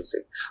ಪರಾಮರ್ಶಿಸಿ,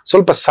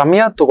 ಸ್ವಲ್ಪ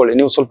ಸಮಯ ತಗೊಳ್ಳಿ.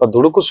 ನೀವು ಸ್ವಲ್ಪ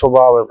ದುಡುಕು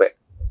ಸ್ವಭಾವವೇ,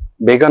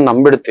 ಬೇಗ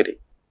ನಂಬಿಡ್ತೀರಿ.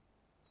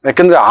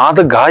 ಯಾಕಂದ್ರೆ ಆದ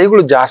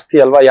ಗಾಯಗಳು ಜಾಸ್ತಿ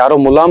ಅಲ್ವಾ. ಯಾರೋ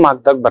ಮುಲಾಮ್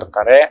ಹಾಕ್ದಾಗ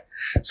ಬರ್ತಾರೆ,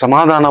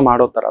 ಸಮಾಧಾನ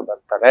ಮಾಡೋ ತರ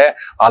ಬರ್ತಾರೆ,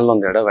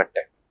 ಅಲ್ಲೊಂದ್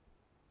ಎಡವಟ್ಟೆ.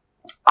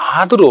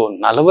 ಆದ್ರೂ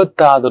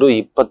 40 ಆದ್ರೂ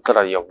 20ರ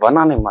ಯೌವನ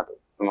ನಿಮ್ಮದು.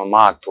 ನಿಮ್ಮ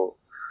ಮಾತು,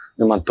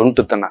 ನಿಮ್ಮ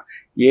ತುಂಟುತನ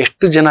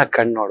ಎಷ್ಟು ಜನ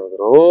ಕಣ್ಣು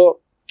ನೋಡಿದ್ರು.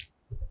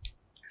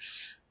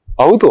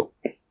 ಹೌದು,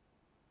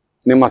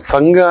 ನಿಮ್ಮ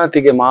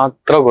ಸಂಗಾತಿಗೆ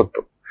ಮಾತ್ರ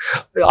ಗೊತ್ತು.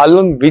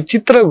 ಅಲ್ಲೊಂದು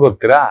ವಿಚಿತ್ರ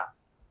ಗೊತ್ತಿರಾ,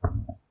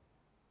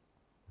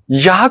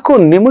 ಯಾಕೋ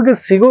ನಿಮಗೆ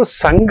ಸಿಗೋ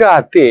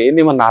ಸಂಗಾತಿ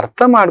ನಿಮ್ಮನ್ನ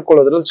ಅರ್ಥ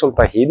ಮಾಡ್ಕೊಳ್ಳೋದ್ರಲ್ಲಿ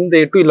ಸ್ವಲ್ಪ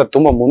ಹಿಂದೇಟು, ಇಲ್ಲ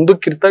ತುಂಬಾ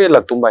ಮುಂದಕ್ಕಿರ್ತಾರೆ, ಇಲ್ಲ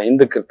ತುಂಬಾ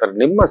ಹಿಂದಕ್ಕಿರ್ತಾರೆ.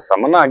 ನಿಮ್ಮ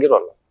ಸಮನ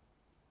ಆಗಿರೋಲ್ಲ.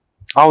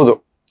 ಹೌದು,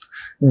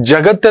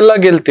 ಜಗತ್ತೆಲ್ಲ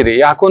ಗೆಲ್ತೀರಿ,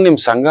 ಯಾಕೋ ನಿಮ್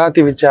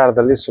ಸಂಗಾತಿ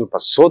ವಿಚಾರದಲ್ಲಿ ಸ್ವಲ್ಪ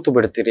ಸೋತು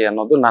ಬಿಡ್ತೀರಿ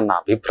ಅನ್ನೋದು ನನ್ನ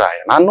ಅಭಿಪ್ರಾಯ.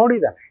 ನಾನು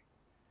ನೋಡಿದ್ದಾನೆ.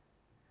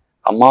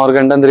 ಅಮ್ಮ ಅವ್ರ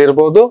ಗಂಡಂದ್ರ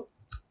ಇರ್ಬೋದು,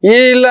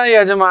 ಇಲ್ಲ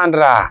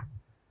ಯಜಮಾನ್ರ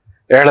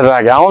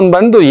ಹೇಳ್ದಾಗ ಅವನ್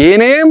ಬಂದು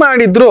ಏನೇ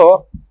ಮಾಡಿದ್ರು,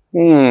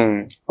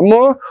 ಅಮ್ಮ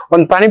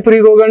ಒಂದ್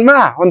ಪಾನಿಪುರಿಗೆ ಹೋಗೋಣ,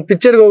 ಒಂದ್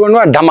ಪಿಕ್ಚರ್ಗೆ ಹೋಗೋಣ,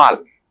 ಡಮಾಲ್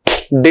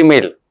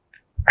ಡಿಮಿಲ್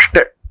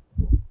ಅಷ್ಟೇ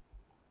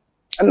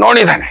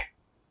ನೋಡಿದಾನೆ.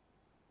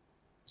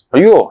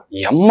 ಅಯ್ಯೋ,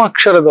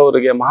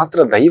 ಅಕ್ಷರದವರಿಗೆ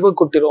ಮಾತ್ರ ದೈವ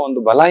ಕೊಟ್ಟಿರೋ ಒಂದು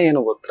ಬಲ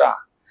ಏನು ಗೊತ್ತಾ?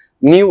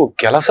 ನೀವು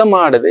ಕೆಲಸ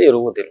ಮಾಡದೆ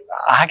ಇರುವುದಿಲ್ಲ,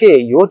 ಹಾಗೆ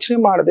ಯೋಚನೆ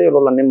ಮಾಡದೆ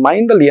ಇರೋಲ್ಲ. ನಿಮ್ಮ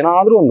ಮೈಂಡ್ ಅಲ್ಲಿ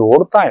ಏನಾದ್ರೂ ಒಂದು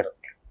ಓಡ್ತಾ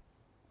ಇರುತ್ತೆ.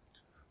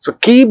 ಸೊ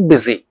ಕೀಪ್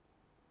ಬಿಸಿ,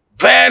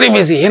 ವೆರಿ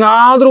ಬಿಸಿ.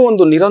 ಏನಾದ್ರೂ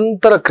ಒಂದು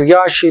ನಿರಂತರ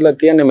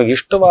ಕ್ರಿಯಾಶೀಲತೆಯ, ನಿಮಗೆ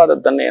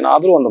ಇಷ್ಟವಾದದ್ದನ್ನ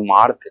ಏನಾದ್ರೂ ಒಂದು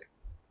ಮಾಡ್ತೀರಿ.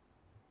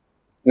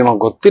 ನಿಮಗ್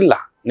ಗೊತ್ತಿಲ್ಲ,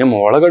 ನಿಮ್ಮ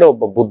ಒಳಗಡೆ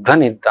ಒಬ್ಬ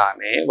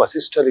ಬುದ್ಧನಿದ್ದಾನೆ,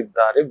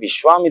 ವಸಿಷ್ಠರಿದ್ದಾರೆ,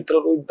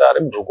 ವಿಶ್ವಾಮಿತ್ರರು ಇದ್ದಾರೆ,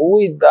 ಭೃಗುವೂ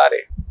ಇದ್ದಾರೆ,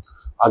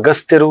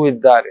 ಅಗಸ್ತ್ಯರೂ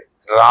ಇದ್ದಾರೆ,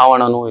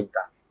 ರಾವಣನೂ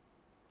ಇದ್ದಾನೆ,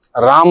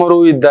 ರಾಮರೂ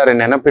ಇದ್ದಾರೆ.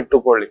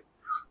 ನೆನಪಿಟ್ಟುಕೊಳ್ಳಿ,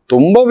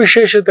 ತುಂಬಾ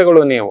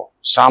ವಿಶೇಷತೆಗಳು. ನೀವು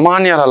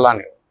ಸಾಮಾನ್ಯರಲ್ಲ.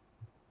 ನೀವು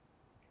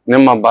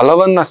ನಿಮ್ಮ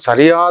ಬಲವನ್ನ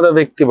ಸರಿಯಾದ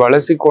ವ್ಯಕ್ತಿ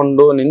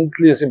ಬಳಸಿಕೊಂಡು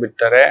ನಿಂತಿಸಿ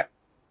ಬಿಟ್ಟರೆ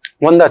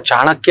ಒಂದ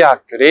ಚಾಣಕ್ಯ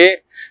ಆಗ್ತೀರಿ,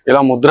 ಇಲ್ಲ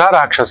ಮುದ್ರಾ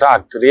ರಾಕ್ಷಸ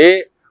ಆಗ್ತೀರಿ,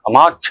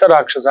 ಅಮಾಚ್ಯ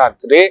ರಾಕ್ಷಸ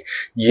ಆಗ್ತೀರಿ,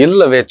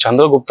 ಇಲ್ಲವೇ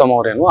ಚಂದ್ರಗುಪ್ತ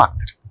ಮೌರ್ಯನೂ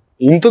ಆಗ್ತೀರಿ.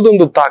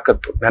 ಇಂಥದೊಂದು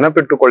ತಾಕತ್ತು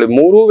ನೆನಪಿಟ್ಟುಕೊಳ್ಳಿ.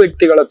 3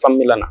 ವ್ಯಕ್ತಿಗಳ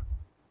ಸಮ್ಮಿಲನ.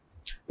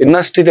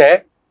 ಇನ್ನಷ್ಟಿದೆ,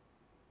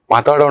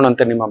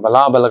 ಮಾತಾಡೋಣಂತೆ ನಿಮ್ಮ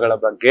ಬಲಾಬಲಗಳ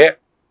ಬಗ್ಗೆ.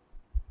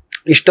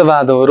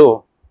 ಇಷ್ಟವಾದವರು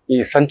ಈ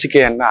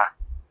ಸಂಚಿಕೆಯನ್ನ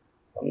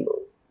ಒಂದು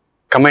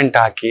ಕಮೆಂಟ್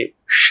ಹಾಕಿ,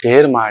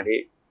 ಶೇರ್ ಮಾಡಿ.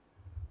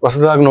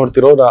 ಹೊಸದಾಗಿ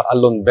ನೋಡ್ತಿರೋರು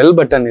ಅಲ್ಲೊಂದು ಬೆಲ್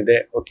ಬಟನ್ ಇದೆ,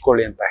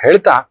 ಒತ್ಕೊಳ್ಳಿ ಅಂತ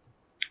ಹೇಳ್ತಾ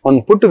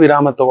ಒಂದು ಪುಟ್ಟ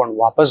ವಿರಾಮ ತಗೊಂಡು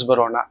ವಾಪಸ್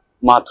ಬರೋಣ.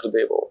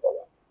 ಮಾತೃದೇವೋಭವ.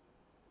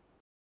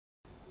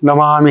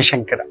 ನಮಾಮಿ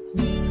ಶಂಕರ.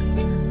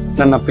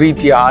 ನನ್ನ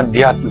ಪ್ರೀತಿಯ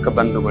ಆಧ್ಯಾತ್ಮಿಕ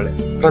ಬಂಧುಗಳೇ,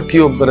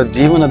 ಪ್ರತಿಯೊಬ್ಬರ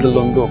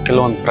ಜೀವನದಲ್ಲೊಂದು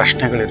ಕೆಲವೊಂದು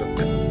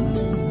ಪ್ರಶ್ನೆಗಳಿರುತ್ತೆ,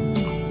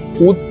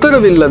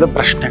 ಉತ್ತರವಿಲ್ಲದ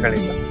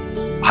ಪ್ರಶ್ನೆಗಳಿಲ್ಲ.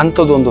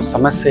 ಅಂಥದ್ದೊಂದು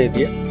ಸಮಸ್ಯೆ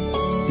ಇದೆಯಾ?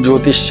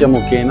 ಜ್ಯೋತಿಷ್ಯ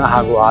ಮುಖೇನ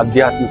ಹಾಗೂ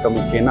ಆಧ್ಯಾತ್ಮಿಕ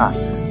ಮುಖೇನ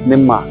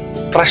ನಿಮ್ಮ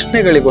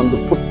ಪ್ರಶ್ನೆಗಳಿಗೊಂದು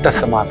ಪುಟ್ಟ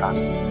ಸಮಾಧಾನ.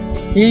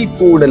 ಈ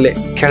ಕೂಡಲೇ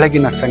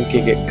ಕೆಳಗಿನ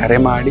ಸಂಖ್ಯೆಗೆ ಕರೆ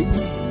ಮಾಡಿ,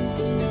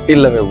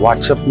 ಇಲ್ಲವೇ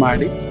ವಾಟ್ಸಪ್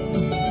ಮಾಡಿ,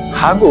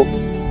 ಹಾಗೂ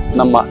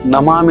ನಮ್ಮ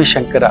ನಮಾಮಿ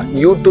ಶಂಕರ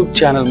ಯೂಟ್ಯೂಬ್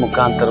ಚಾನೆಲ್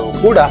ಮುಖಾಂತರವೂ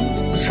ಕೂಡ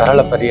ಸರಳ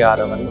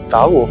ಪರಿಹಾರವನ್ನು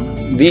ತಾವು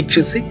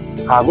ವೀಕ್ಷಿಸಿ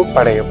ಹಾಗೂ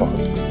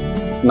ಪಡೆಯಬಹುದು.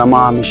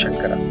 ನಮಾಮಿ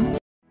ಶಂಕರ.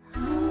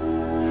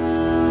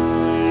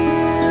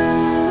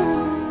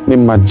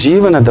 ನಿಮ್ಮ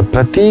ಜೀವನದ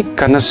ಪ್ರತಿ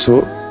ಕನಸು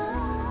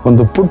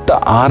ಒಂದು ಪುಟ್ಟ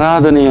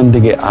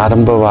ಆರಾಧನೆಯೊಂದಿಗೆ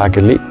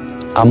ಆರಂಭವಾಗಲಿ,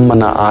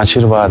 ಅಮ್ಮನ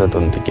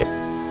ಆಶೀರ್ವಾದದೊಂದಿಗೆ.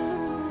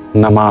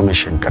 ನಮಾಮಿ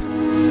ಶಂಕರ.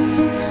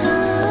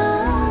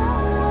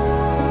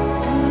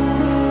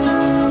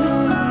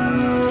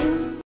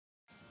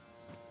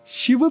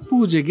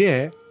 ಶಿವಪೂಜೆಗೆ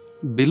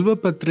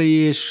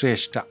ಬಿಲ್ವಪತ್ರೆಯೇ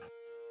ಶ್ರೇಷ್ಠ,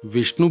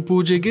 ವಿಷ್ಣು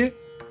ಪೂಜೆಗೆ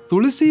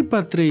ತುಳಸಿ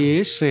ಪತ್ರೆಯೇ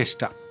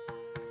ಶ್ರೇಷ್ಠ,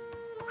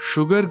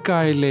 ಶುಗರ್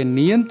ಕಾಯಿಲೆ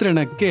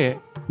ನಿಯಂತ್ರಣಕ್ಕೆ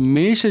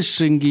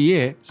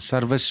ಮೇಷಶೃಂಗಿಯೇ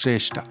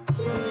ಸರ್ವಶ್ರೇಷ್ಠ.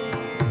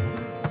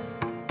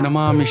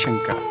 ನಮಾಮಿ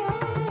ಶಂಕರ.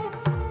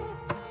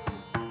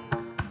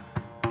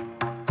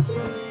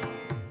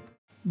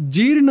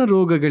 ಜೀರ್ಣ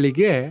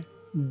ರೋಗಗಳಿಗೆ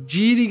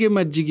ಜೀರಿಗೆ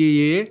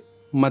ಮಜ್ಜಿಗೆಯೇ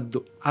ಮದ್ದು.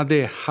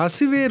 ಅದೇ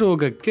ಹಸಿವೆ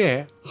ರೋಗಕ್ಕೆ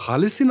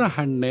ಹಲಸಿನ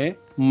ಹಣ್ಣೆ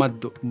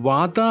ಮದ್ದು.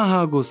 ವಾತ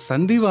ಹಾಗೂ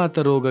ಸಂಧಿವಾತ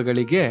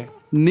ರೋಗಗಳಿಗೆ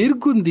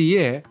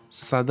ನಿರ್ಗುಂದಿಯೇ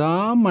ಸದಾ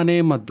ಮನೆ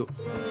ಮದ್ದು.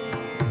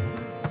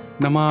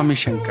 ನಮಾಮಿ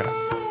ಶಂಕರ.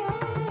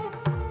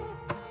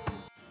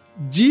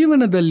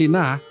 ಜೀವನದಲ್ಲಿನ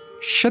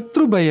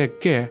ಶತ್ರು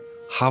ಭಯಕ್ಕೆ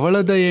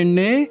ಹವಳದ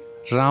ಎಣ್ಣೆ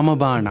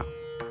ರಾಮಬಾಣ.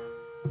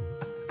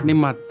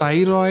 ನಿಮ್ಮ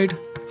ಥೈರಾಯ್ಡ್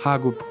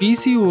ಹಾಗೂ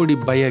PCOD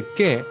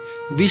ಭಯಕ್ಕೆ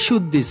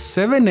ವಿಶುದ್ಧಿ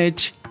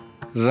 7H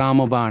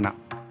ರಾಮಬಾಣ.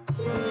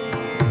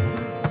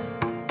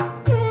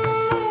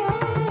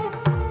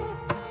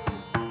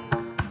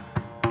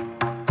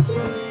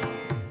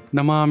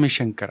 ನಮಾಮಿ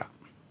ಶಂಕರ.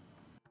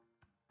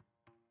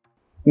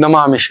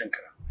 ನಮಾಮಿ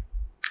ಶಂಕರ.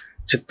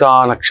 ಚಿತ್ತಾ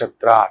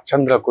ನಕ್ಷತ್ರ,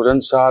 ಚಂದ್ರ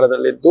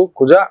ಕುಜನ್ಸಾರದಲ್ಲಿದ್ದು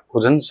ಕುಜ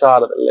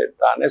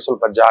ಕುಜನ್ಸಾರದಲ್ಲಿದ್ದಾನೆ.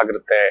 ಸ್ವಲ್ಪ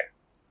ಜಾಗ್ರತೆ.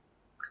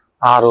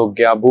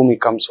 ಆರೋಗ್ಯ, ಭೂಮಿ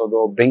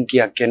ಕಂಸೋದು,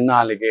 ಬೆಂಕಿಯ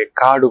ಕೆನ್ನಾಲಿಗೆ,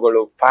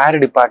 ಕಾಡುಗಳು, ಫೈರ್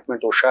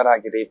ಡಿಪಾರ್ಟ್ಮೆಂಟ್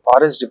ಹುಷಾರಾಗಿರಿ,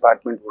 ಫಾರೆಸ್ಟ್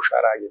ಡಿಪಾರ್ಟ್ಮೆಂಟ್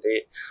ಹುಷಾರಾಗಿರಿ,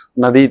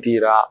 ನದಿ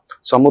ತೀರ,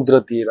 ಸಮುದ್ರ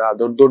ತೀರ,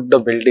 ದೊಡ್ಡ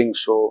ದೊಡ್ಡ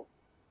ಬಿಲ್ಡಿಂಗ್ಸು,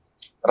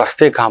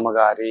 ರಸ್ತೆ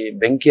ಕಾಮಗಾರಿ,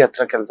 ಬೆಂಕಿ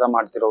ಹತ್ರ ಕೆಲಸ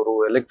ಮಾಡ್ತಿರೋರು,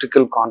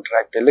 ಎಲೆಕ್ಟ್ರಿಕಲ್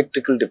ಕಾಂಟ್ರಾಕ್ಟ್,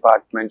 ಎಲೆಕ್ಟ್ರಿಕಲ್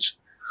ಡಿಪಾರ್ಟ್ಮೆಂಟ್ಸ್,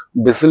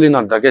 ಬಿಸಿಲಿನ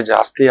ಧಗೆ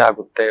ಜಾಸ್ತಿ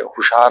ಆಗುತ್ತೆ,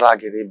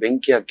 ಹುಷಾರಾಗಿರಿ.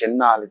 ಬೆಂಕಿಯ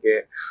ಕೆನ್ನಾಲಿಗೆ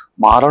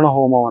ಮಾರಣ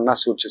ಹೋಮವನ್ನ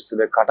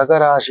ಸೂಚಿಸ್ತಿದೆ. ಕಟಕ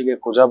ರಾಶಿಗೆ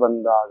ಕುಜ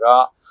ಬಂದಾಗ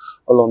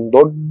ಅಲ್ಲೊಂದು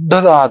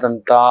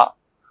ದೊಡ್ಡದಾದಂತ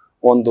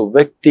ಒಂದು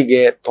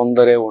ವ್ಯಕ್ತಿಗೆ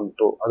ತೊಂದರೆ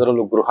ಉಂಟು.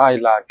 ಅದರಲ್ಲೂ ಗೃಹ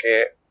ಇಲಾಖೆ,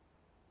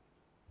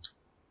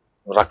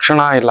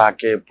 ರಕ್ಷಣಾ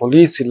ಇಲಾಖೆ,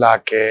 ಪೊಲೀಸ್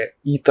ಇಲಾಖೆ,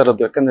 ಈ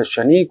ತರದ್ದು. ಯಾಕಂದ್ರೆ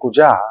ಶನಿ ಕುಜ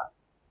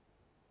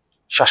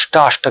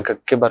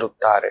ಷಷ್ಟಾಷ್ಟಕಕ್ಕೆ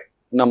ಬರುತ್ತಾರೆ.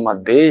 ನಮ್ಮ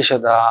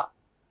ದೇಶದ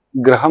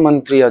ಗೃಹ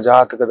ಮಂತ್ರಿಯ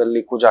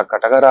ಜಾತಕದಲ್ಲಿ ಕುಜ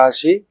ಕಟಕ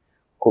ರಾಶಿ,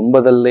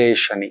 ಕುಂಭದಲ್ಲೇ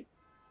ಶನಿ.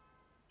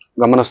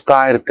 ಗಮನಿಸ್ತಾ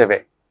ಇರ್ತೇವೆ.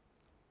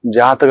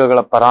 ಜಾತಕಗಳ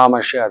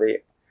ಪರಾಮರ್ಶೆ ಅದೇ,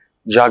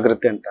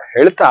 ಜಾಗೃತಿ ಅಂತ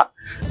ಹೇಳ್ತಾ,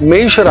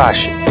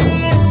 ಮೇಷರಾಶಿ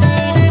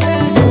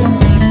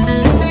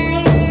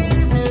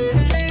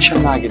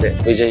ಚೆನ್ನಾಗಿದೆ.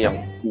 ವಿಜಯಂ,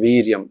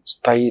 ವೀರ್ಯಂ,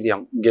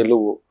 ಸ್ಥೈರ್ಯಂ,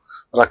 ಗೆಲುವು.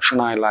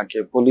 ರಕ್ಷಣಾ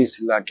ಇಲಾಖೆ, ಪೊಲೀಸ್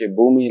ಇಲಾಖೆ,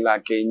 ಭೂಮಿ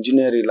ಇಲಾಖೆ,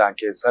 ಇಂಜಿನಿಯರ್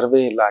ಇಲಾಖೆ,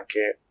 ಸರ್ವೆ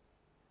ಇಲಾಖೆ,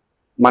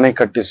 ಮನೆ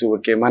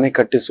ಕಟ್ಟಿಸುವಿಕೆ, ಮನೆ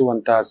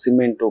ಕಟ್ಟಿಸುವಂತಹ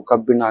ಸಿಮೆಂಟು,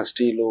 ಕಬ್ಬಿಣ,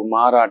 ಸ್ಟೀಲು,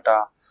 ಮಾರಾಟ,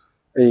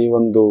 ಈ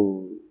ಒಂದು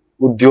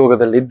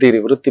ಉದ್ಯೋಗದಲ್ಲಿ ಇದ್ದೀರಿ,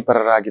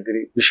 ವೃತ್ತಿಪರರಾಗಿದ್ದೀರಿ,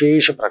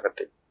 ವಿಶೇಷ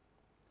ಪ್ರಗತಿ.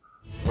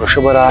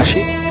 ವೃಷಭ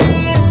ರಾಶಿ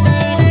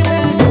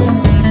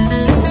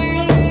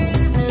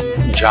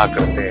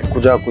ಜಾಗ್ರತೆ.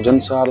 ಕುಜ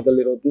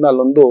ಕುಜನ್ಸಾರದಲ್ಲಿರೋದ್ರಿಂದ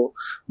ಅಲ್ಲೊಂದು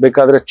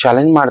ಬೇಕಾದ್ರೆ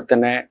ಚಾಲೆಂಜ್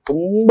ಮಾಡ್ತೇನೆ.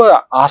 ತುಂಬಾ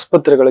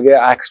ಆಸ್ಪತ್ರೆಗಳಿಗೆ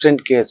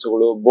ಆಕ್ಸಿಡೆಂಟ್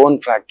ಕೇಸುಗಳು, ಬೋನ್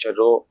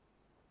ಫ್ರಾಕ್ಚರು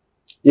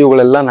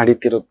ಇವುಗಳೆಲ್ಲ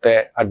ನಡೀತಿರುತ್ತೆ.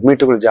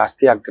 ಅಡ್ಮಿಟ್ಗಳು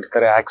ಜಾಸ್ತಿ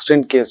ಆಗ್ತಿರ್ತಾರೆ.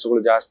 ಆಕ್ಸಿಡೆಂಟ್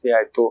ಕೇಸುಗಳು ಜಾಸ್ತಿ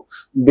ಆಯ್ತು,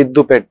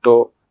 ಬಿದ್ದು ಪೆಟ್ಟು,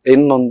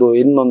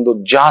 ಇನ್ನೊಂದು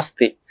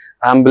ಜಾಸ್ತಿ.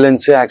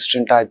 ಆಂಬ್ಯುಲೆನ್ಸೇ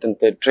ಆಕ್ಸಿಡೆಂಟ್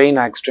ಆಯ್ತಂತೆ, ಟ್ರೈನ್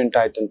ಆಕ್ಸಿಡೆಂಟ್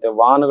ಆಯ್ತಂತೆ,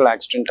 ವಾಹನಗಳ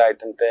ಆಕ್ಸಿಡೆಂಟ್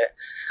ಆಯ್ತಂತೆ.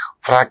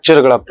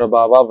 ಫ್ರಾಕ್ಚರ್ಗಳ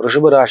ಪ್ರಭಾವ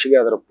ವೃಷಭ ರಾಶಿಗೆ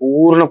ಅದರ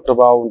ಪೂರ್ಣ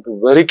ಪ್ರಭಾವ ಉಂಟು.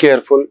 Very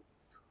careful.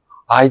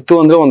 ಆಯ್ತು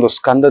ಅಂದ್ರೆ ಒಂದು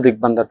ಸ್ಕಂದ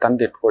ದಿಗ್ಬಂಧ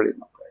ತಂದಿಟ್ಕೊಳ್ಳಿ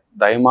ಮಕ್ಕಳೇ,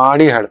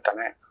 ದಯಮಾಡಿ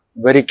ಹೇಳ್ತಾನೆ.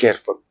 Very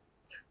careful.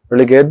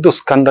 ಬೆಳಿಗ್ಗೆ ಎದ್ದು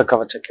ಸ್ಕಂದ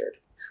ಕವಚ ಕೇಳಿ.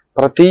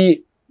 ಪ್ರತಿ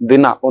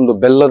ದಿನ ಒಂದು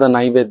ಬೆಲ್ಲದ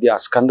ನೈವೇದ್ಯ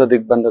ಸ್ಕಂದ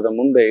ದಿಗ್ಬಂಧದ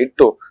ಮುಂದೆ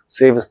ಇಟ್ಟು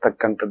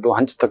ಸೇವಿಸ್ತಕ್ಕಂಥದ್ದು,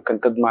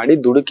 ಹಂಚತಕ್ಕಂಥದ್ದು ಮಾಡಿ.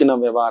 ದುಡುಕಿನ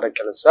ವ್ಯವಹಾರ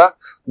ಕೆಲಸ,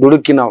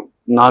 ದುಡುಕಿನ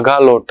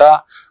ನಾಗಾಲೋಟ,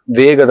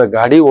 ವೇಗದ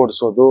ಗಾಡಿ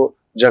ಓಡಿಸೋದು,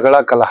 ಜಗಳ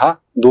ಕಲಹ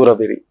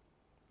ದೂರವಿರಿ.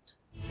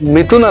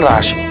 ಮಿಥುನ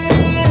ರಾಶಿ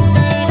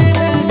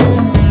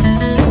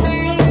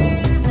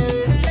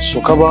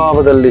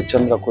ಸುಖಭಾವದಲ್ಲಿ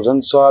ಚಂದ್ರ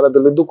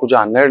ಕುಜನ್ಸಾರದಲ್ಲಿದ್ದು ಕುಜ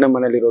 12ನೇ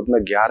ಮನೆಯಲ್ಲಿ ಇರೋದ್ರಿಂದ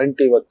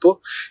ಗ್ಯಾರಂಟಿ ಇವತ್ತು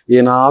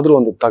ಏನಾದ್ರೂ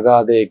ಒಂದು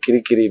ತಗಾದೆ,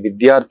 ಕಿರಿಕಿರಿ,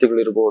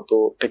 ವಿದ್ಯಾರ್ಥಿಗಳಿರ್ಬೋದು,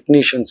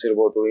 ಟೆಕ್ನಿಷಿಯನ್ಸ್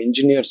ಇರ್ಬೋದು,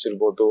 ಇಂಜಿನಿಯರ್ಸ್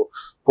ಇರ್ಬೋದು,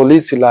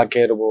 ಪೊಲೀಸ್ ಇಲಾಖೆ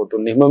ಇರ್ಬೋದು,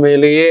 ನಿಮ್ಮ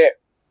ಮೇಲೆಯೇ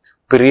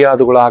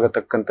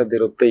ಫಿರ್ಯಾದುಗಳಾಗತಕ್ಕಂಥದ್ದು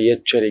ಇರುತ್ತೆ.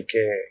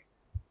 ಎಚ್ಚರಿಕೆ.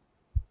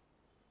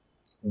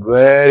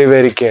 Very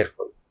very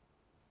careful.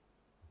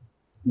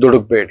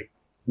 ದುಡುಕ್ಬೇಡಿ.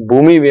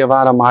 ಭೂಮಿ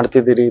ವ್ಯವಹಾರ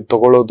ಮಾಡ್ತಿದ್ದೀರಿ,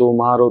 ತಗೊಳ್ಳೋದು,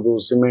 ಮಾರೋದು,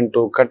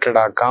 ಸಿಮೆಂಟು, ಕಟ್ಟಡ,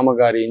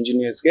 ಕಾಮಗಾರಿ,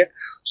 ಇಂಜಿನಿಯರ್ಸ್ಗೆ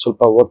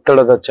ಸ್ವಲ್ಪ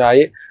ಒತ್ತಡದ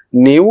ಛಾಯೆ.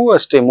 ನೀವು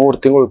ಅಷ್ಟೇ 3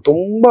 ತಿಂಗಳು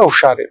ತುಂಬಾ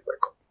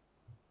ಹುಷಾರಿರ್ಬೇಕು.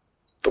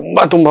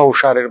 ತುಂಬಾ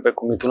ಹುಷಾರಿರ್ಬೇಕು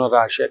ಮಿಥುನ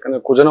ರಾಶಿ. ಯಾಕಂದ್ರೆ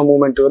ಕುಜನ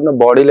ಮೂವ್ಮೆಂಟ್ ಇರೋದ್ರಿಂದ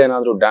ಬಾಡಿಲಿ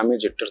ಏನಾದ್ರೂ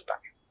ಡ್ಯಾಮೇಜ್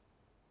ಇಟ್ಟಿರ್ತಾನೆ.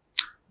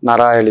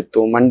 ನರ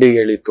ಎಳಿತು, ಮಂಡಿಗೆ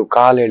ಎಳಿತು,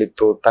 ಕಾಲು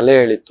ಎಳಿತು, ತಲೆ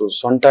ಎಳಿತು,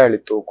 ಸೊಂಟ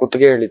ಎಳಿತು,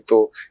 ಕುತ್ತಿಗೆ ಎಳಿತು,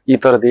 ಈ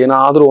ತರದ್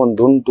ಏನಾದ್ರೂ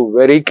ಒಂದುಂಟು.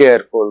 Very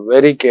careful,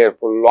 very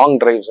careful. Long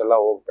drives ಎಲ್ಲ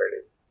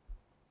ಹೋಗ್ಬೇಡಿ.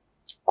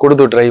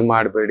 ಕುಡಿದು ಡ್ರೈವ್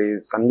ಮಾಡಬೇಡಿ.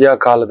 ಸಂಧ್ಯಾ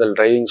ಕಾಲದಲ್ಲಿ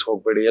ಡ್ರೈವಿಂಗ್ಸ್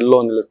ಹೋಗ್ಬೇಡಿ. ಎಲ್ಲೋ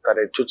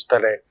ನಿಲ್ಲಿಸ್ತಾರೆ,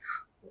 ಚುಚ್ತಾರೆ.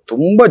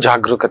 ತುಂಬಾ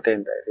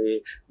ಜಾಗರೂಕತೆಯಿಂದ ಇರಿ.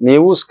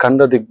 ನೀವು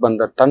ಸ್ಕಂದ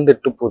ದಿಗ್ಬಂಧ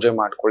ತಂದಿಟ್ಟು ಪೂಜೆ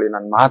ಮಾಡ್ಕೊಳ್ಳಿ.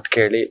 ನನ್ನ ಮಾತು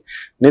ಕೇಳಿ.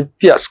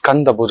 ನಿತ್ಯ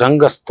ಸ್ಕಂದ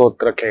ಭುಜಂಗ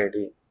ಸ್ತೋತ್ರ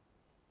ಕೇಳಿ.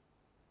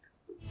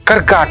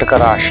 ಕರ್ಕಾಟಕ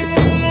ರಾಶಿ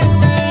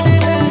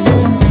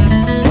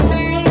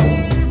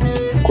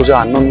ಕುಜ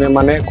 11ನೇ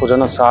ಮನೆ,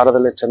 ಕುಜನ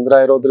ಸಾರದಲ್ಲಿ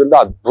ಚಂದ್ರ ಇರೋದ್ರಿಂದ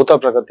ಅದ್ಭುತ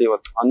ಪ್ರಗತಿ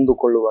ಇವತ್ತು.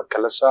 ಅಂದುಕೊಳ್ಳುವ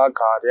ಕೆಲಸ,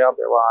 ಕಾರ್ಯ,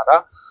 ವ್ಯವಹಾರ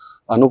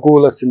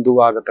ಅನುಕೂಲ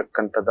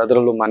ಸಿಂಧುವಾಗತಕ್ಕಂಥದ್ದು.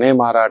 ಅದರಲ್ಲೂ ಮನೆ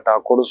ಮಾರಾಟ,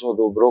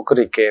 ಕೊಡಿಸೋದು,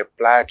 ಬ್ರೋಕರಿಕೆ,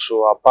 ಫ್ಲಾಟ್ಸು,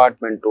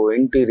 apartment,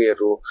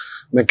 interior,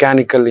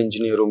 mechanical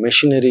engineer,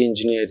 machinery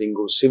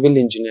engineering, civil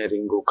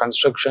engineering,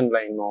 construction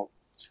line,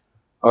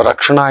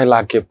 ರಕ್ಷಣಾ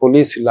ಇಲಾಖೆ,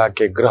 ಪೊಲೀಸ್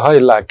ಇಲಾಖೆ, ಗೃಹ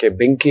ಇಲಾಖೆ,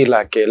 ಬೆಂಕಿ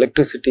ಇಲಾಖೆ,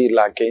 ಎಲೆಕ್ಟ್ರಿಸಿಟಿ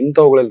ಇಲಾಖೆ,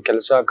 ಇಂಥವುಗಳಲ್ಲಿ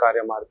ಕೆಲಸ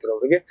ಕಾರ್ಯ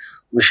ಮಾಡ್ತಿರೋರಿಗೆ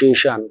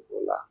ವಿಶೇಷ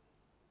ಅನುಕೂಲ.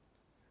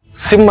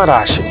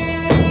 ಸಿಂಹರಾಶಿ,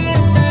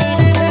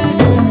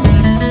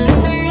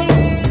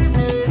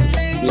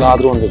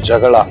 ಇಲ್ಲಾದ್ರೂ ಒಂದು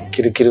ಜಗಳ,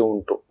 ಕಿರಿಕಿರಿ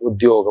ಉಂಟು,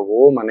 ಉದ್ಯೋಗವೋ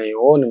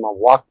ಮನೆಯೋ ನಿಮ್ಮ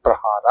ವಾಕ್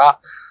ಪ್ರಹಾರ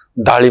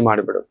ದಾಳಿ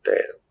ಮಾಡಿಬಿಡುತ್ತೆ.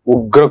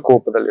 ಉಗ್ರ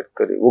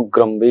ಕೋಪದಲ್ಲಿರ್ತೀರಿ.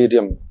 ಉಗ್ರಂ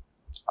ವೀರ್ಯಂ.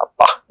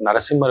 ಅಪ್ಪ,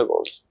 ನರಸಿಂಹರಿಗೆ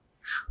ಹೋಗಿ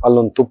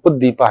ಅಲ್ಲೊಂದು ತುಪ್ಪದ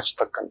ದೀಪ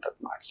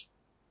ಹಚ್ಚತಕ್ಕಂಥದ್ದು ಮಾಡಿ.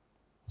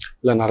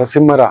 ಇಲ್ಲ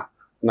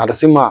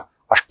ನರಸಿಂಹ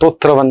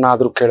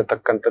ಅಷ್ಟೋತ್ತರವನ್ನಾದ್ರೂ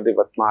ಕೇಳ್ತಕ್ಕಂಥದ್ದು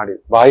ಇವತ್ತು ಮಾಡಿ.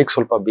 ಬಾಯಿಗೆ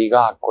ಸ್ವಲ್ಪ ಬೀಗ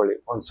ಹಾಕೊಳ್ಳಿ.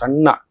 ಒಂದ್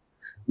ಸಣ್ಣ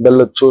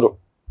ಬೆಲ್ಲದ ಚೂರು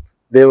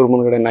ದೇವ್ರ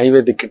ಮುಂದ್ಗಡೆ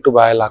ನೈವೇದ್ಯಕ್ಕಿಟ್ಟು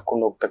ಬಾಯಲ್ಲಿ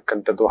ಹಾಕೊಂಡು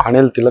ಹೋಗ್ತಕ್ಕಂಥದ್ದು.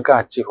 ಹಣೆಲ್ ತಿಲಕ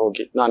ಹಚ್ಚಿ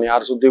ಹೋಗಿ. ನಾನು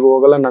ಯಾರ ಸುದ್ದಿಗೂ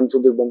ಹೋಗಲ್ಲ, ನನ್ನ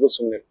ಸುದ್ದಿಗೆ ಬಂದು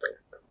ಸುಮ್ಮನೆ ಇರ್ತೇನೆ.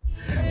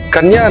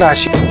 ಕನ್ಯಾ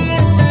ರಾಶಿ,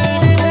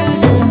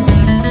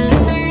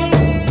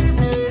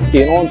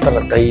 ಏನೋ ಒಂಥರ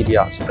ಧೈರ್ಯ,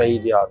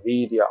 ಸ್ಥೈರ್ಯ,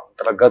 ವೀರ್ಯ,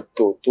 ಒಂಥರ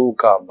ಗತ್ತು,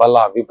 ತೂಕ, ಬಲ,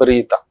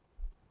 ವಿಪರೀತ.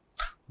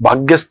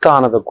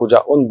 ಭಾಗ್ಯಸ್ಥಾನದ ಕುಜ.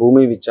 ಒಂದು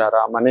ಭೂಮಿ ವಿಚಾರ,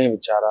 ಮನೆ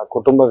ವಿಚಾರ,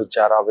 ಕುಟುಂಬ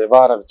ವಿಚಾರ,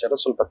 ವ್ಯವಹಾರ ವಿಚಾರ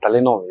ಸ್ವಲ್ಪ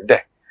ತಲೆನೋವು ಇದೆ,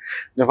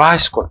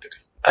 ನಿಭಾಯಿಸ್ಕೊತೀರಿ.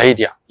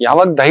 ಧೈರ್ಯ,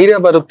 ಯಾವಾಗ ಧೈರ್ಯ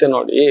ಬರುತ್ತೆ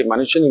ನೋಡಿ,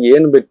 ಮನುಷ್ಯನಿಗೆ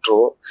ಏನ್ ಬಿಟ್ರು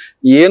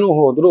ಏನು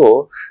ಹೋದ್ರು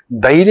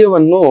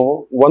ಧೈರ್ಯವನ್ನು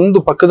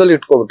ಒಂದು ಪಕ್ಕದಲ್ಲಿ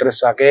ಇಟ್ಕೊಬಿಟ್ರೆ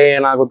ಸಾಕೆ,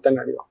 ಏನಾಗುತ್ತೆ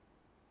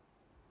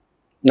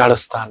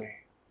ನಡೆಸ್ತಾನೆ.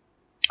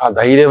 ಆ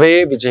ಧೈರ್ಯವೇ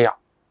ವಿಜಯ.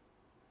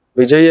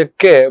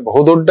 ವಿಜಯಕ್ಕೆ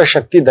ಬಹುದೊಡ್ಡ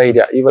ಶಕ್ತಿ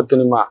ಧೈರ್ಯ. ಇವತ್ತು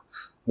ನಿಮ್ಮ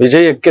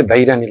ವಿಜಯಕ್ಕೆ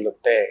ಧೈರ್ಯ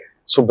ನಿಲ್ಲುತ್ತೆ.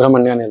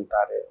 ಸುಬ್ರಹ್ಮಣ್ಯ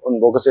ನಿಲ್ತಾರೆ. ಒಂದು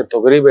ಬೊಗಸೆ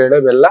ತೊಗರಿ ಬೇಳೆ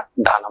ಬೆಲ್ಲ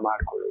ದಾನ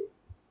ಮಾಡ್ಕೊಳ್ಳಿ.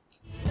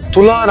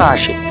 ತುಲಾ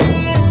ರಾಶಿ,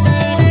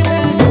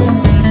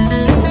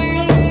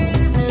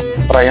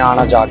 ಪ್ರಯಾಣ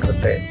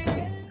ಜಾಗ್ರತೆ,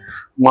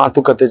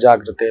 ಮಾತುಕತೆ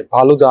ಜಾಗ್ರತೆ,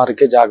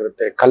 ಪಾಲುದಾರಿಕೆ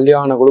ಜಾಗ್ರತೆ,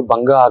 ಕಲ್ಯಾಣಗಳು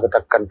ಭಂಗ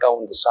ಆಗತಕ್ಕಂತ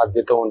ಒಂದು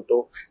ಸಾಧ್ಯತೆ ಉಂಟು.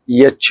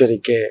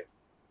 ಎಚ್ಚರಿಕೆ.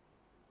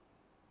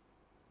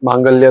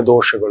 ಮಾಂಗಲ್ಯ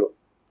ದೋಷಗಳು,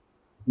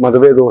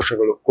 ಮದುವೆ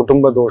ದೋಷಗಳು,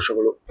 ಕುಟುಂಬ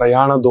ದೋಷಗಳು,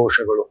 ಪ್ರಯಾಣ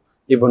ದೋಷಗಳು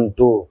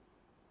ಇವುಂಟು.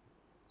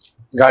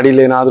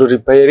 ಗಾಡಿಲಿ ಏನಾದ್ರೂ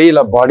ರಿಪೇರಿ,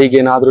 ಇಲ್ಲ ಬಾಡಿಗೆ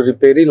ಏನಾದ್ರೂ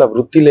ರಿಪೇರಿ, ಇಲ್ಲ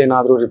ವೃತ್ತಿಲಿ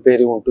ಏನಾದ್ರೂ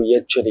ರಿಪೇರಿ ಉಂಟು.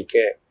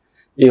 ಎಚ್ಚರಿಕೆ.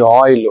 ಈ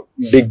ಆಯಿಲ್,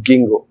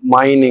 ಡಿಗ್ಗಿಂಗು,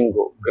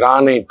 ಮೈನಿಂಗು,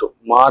 ಗ್ರಾನೈಟು,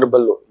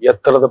 ಮಾರ್ಬಲ್ಲು,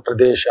 ಎತ್ತರದ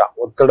ಪ್ರದೇಶ,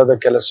 ಒತ್ತಡದ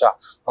ಕೆಲಸ,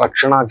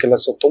 ರಕ್ಷಣಾ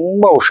ಕೆಲಸ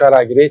ತುಂಬಾ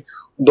ಹುಷಾರಾಗಿರಿ.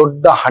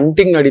 ದೊಡ್ಡ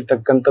ಹಂಟಿಂಗ್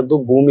ನಡೀತಕ್ಕಂಥದ್ದು,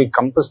 ಭೂಮಿ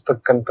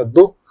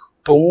ಕಂಪಿಸ್ತಕ್ಕಂಥದ್ದು,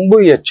 ತುಂಬಾ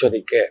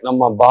ಎಚ್ಚರಿಕೆ.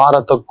 ನಮ್ಮ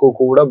ಭಾರತಕ್ಕೂ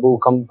ಕೂಡ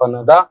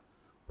ಭೂಕಂಪನದ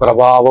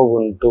ಪ್ರಭಾವ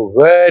ಉಂಟು.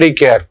 Very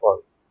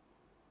careful.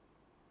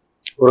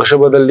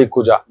 ವೃಷಭದಲ್ಲಿ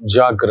ಕುಜ,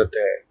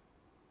 ಜಾಗ್ರತೆ.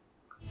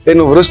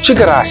 ಇನ್ನು ವೃಶ್ಚಿಕ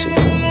ರಾಶಿ,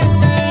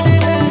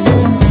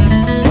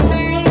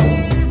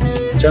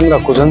 ಚಂದ್ರ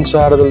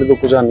ಕುಜನ್ಸಾರದಲ್ಲಿದ್ದು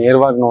ಕುಜ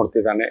ನೇರವಾಗಿ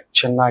ನೋಡ್ತಿದ್ದಾನೆ,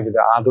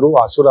 ಚೆನ್ನಾಗಿದೆ. ಆದ್ರೂ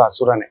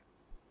ಹಸುರನೇ.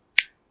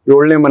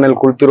 7ನೇ ಮನೇಲಿ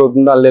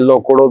ಕುಳ್ತಿರೋದ್ರಿಂದ ಅಲ್ಲೆಲ್ಲೋ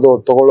ಕೊಡೋದು,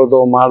 ತಗೊಳ್ಳೋದು,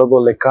 ಮಾಡೋದು,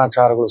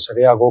 ಲೆಕ್ಕಾಚಾರಗಳು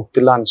ಸರಿಯಾಗಿ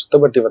ಹೋಗ್ತಿಲ್ಲ ಅನ್ಸುತ್ತೆ.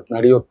 ಬಟ್ ಇವತ್ತು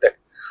ನಡೆಯುತ್ತೆ.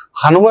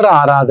 ಹನುಮರ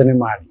ಆರಾಧನೆ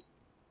ಮಾಡಿ.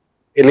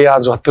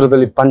 ಎಲ್ಲಿಯಾದ್ರೂ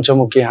ಹತ್ತಿರದಲ್ಲಿ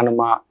ಪಂಚಮುಖಿ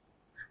ಹನುಮ,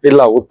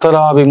 ಇಲ್ಲ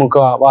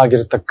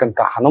ಉತ್ತರಾಭಿಮುಖವಾಗಿರ್ತಕ್ಕಂಥ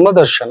ಹನುಮ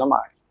ದರ್ಶನ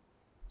ಮಾಡಿ.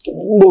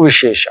 ತುಂಬಾ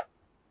ವಿಶೇಷ.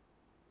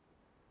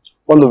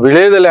 ಒಂದು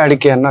ವಿಳೆದೆಲೆ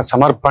ಅಡಿಕೆಯನ್ನ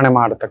ಸಮರ್ಪಣೆ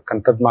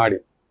ಮಾಡತಕ್ಕಂಥದ್ದು ಮಾಡಿ.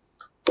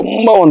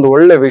 ತುಂಬಾ ಒಂದು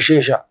ಒಳ್ಳೆ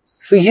ವಿಶೇಷ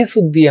ಸಿಹಿ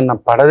ಸುದ್ದಿಯನ್ನ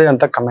ಪಡೆದೆ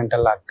ಅಂತ ಕಮೆಂಟ್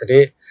ಎಲ್ಲ ಹಾಕ್ತೀರಿ.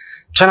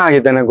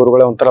 ಚೆನ್ನಾಗಿದ್ದೇನೆ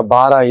ಗುರುಗಳೇ, ಒಂಥರ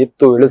ಭಾರ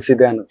ಇತ್ತು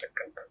ಇಳಿಸಿದೆ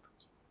ಅನ್ನತಕ್ಕಂಥದ್ದು.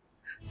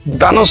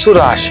 ಧನುಸು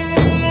ರಾಶಿ,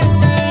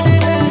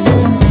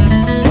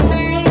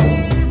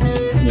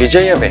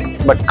 ವಿಜಯವೇ,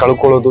 ಬಟ್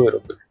ಕಳ್ಕೊಳ್ಳೋದು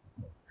ಇರುತ್ತೆ.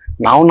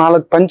 ನಾವು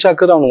 4 ಪಂಚ್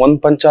ಹಾಕಿದ್ರೆ ಅವ್ನು 1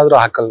 ಪಂಚ್ ಆದ್ರೂ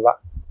ಹಾಕಲ್ವಾ?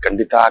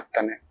 ಖಂಡಿತ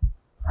ಹಾಕ್ತಾನೆ.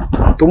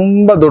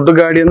 ತುಂಬಾ ದೊಡ್ಡ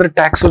ಗಾಡಿ ಅಂದ್ರೆ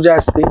ಟ್ಯಾಕ್ಸು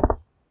ಜಾಸ್ತಿ,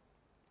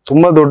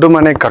 ತುಂಬಾ ದೊಡ್ಡ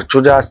ಮನೆ ಖರ್ಚು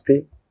ಜಾಸ್ತಿ,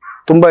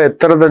 ತುಂಬಾ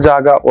ಎತ್ತರದ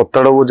ಜಾಗ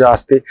ಒತ್ತಡವೂ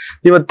ಜಾಸ್ತಿ.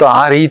 ಇವತ್ತು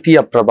ಆ ರೀತಿಯ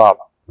ಪ್ರಭಾವ.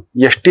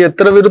 ಎಷ್ಟು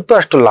ಎತ್ತರವಿರುತ್ತೋ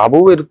ಅಷ್ಟು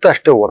ಲಾಭವೂ ಇರುತ್ತೆ,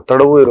 ಅಷ್ಟೇ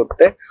ಒತ್ತಡವೂ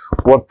ಇರುತ್ತೆ.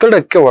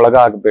 ಒತ್ತಡಕ್ಕೆ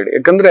ಒಳಗಾಗಬೇಡಿ.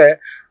 ಯಾಕಂದ್ರೆ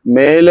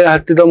ಮೇಲೆ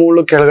ಹತ್ತಿದ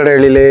ಮೂಳು ಕೆಳಗಡೆ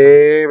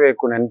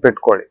ಇಳಿಲೇಬೇಕು.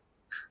 ನೆನ್ಪಿಟ್ಕೊಳ್ಳಿ.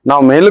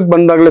 ನಾವು ಮೇಲಕ್ಕೆ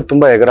ಬಂದಾಗಲೇ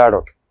ತುಂಬಾ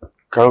ಎಗರಾಡೋದು,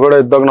 ಕೆಳಗಡೆ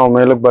ಇದ್ದಾಗ ನಾವು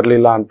ಮೇಲಕ್ಕೆ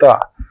ಬರ್ಲಿಲ್ಲ ಅಂತ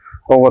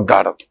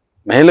ಒದ್ದಾಡೋದು.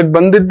 ಮೇಲಕ್ಕೆ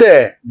ಬಂದಿದ್ದೆ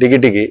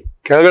ಡಿಗಿ,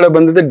 ಕೆಳಗಡೆ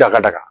ಬಂದಿದ್ದೆ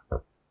ಡಗ.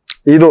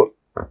 ಇದು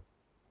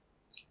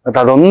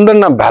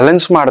ಅದೊಂದನ್ನ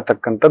ಬ್ಯಾಲೆನ್ಸ್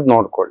ಮಾಡತಕ್ಕಂಥದ್ದು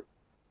ನೋಡ್ಕೊಳ್ಳಿ.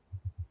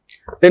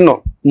 ಇನ್ನು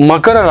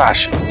ಮಕರ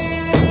ರಾಶಿ,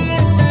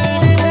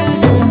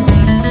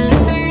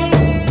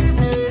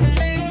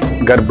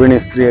 ಗರ್ಭಿಣಿ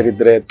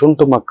ಸ್ತ್ರೀಯರಿದ್ರೆ,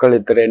 ತುಂಟು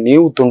ಮಕ್ಕಳಿದ್ರೆ,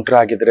 ನೀವು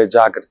ತುಂಟರಾಗಿದ್ರೆ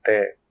ಜಾಗ್ರತೆ.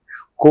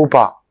 ಕೋಪ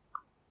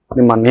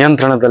ನಿಮ್ಮ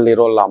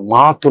ನಿಯಂತ್ರಣದಲ್ಲಿರೋಲ್ಲ,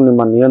 ಮಾತು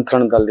ನಿಮ್ಮ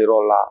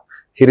ನಿಯಂತ್ರಣದಲ್ಲಿರೋಲ್ಲ.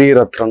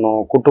 ಹಿರಿಯರ ಹತ್ರನೋ,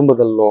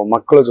 ಕುಟುಂಬದಲ್ಲೋ,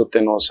 ಮಕ್ಕಳ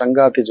ಜೊತೆನೋ,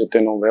 ಸಂಗಾತಿ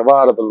ಜೊತೆನೋ,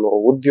 ವ್ಯವಹಾರದಲ್ಲೋ,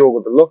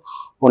 ಉದ್ಯೋಗದಲ್ಲೋ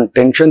ಒಂದು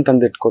ಟೆನ್ಷನ್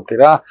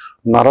ತಂದಿಟ್ಕೋತೀರಾ.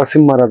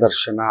 ನರಸಿಂಹರ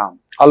ದರ್ಶನ,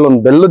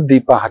 ಅಲ್ಲೊಂದು ಬೆಲ್ಲದ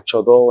ದೀಪ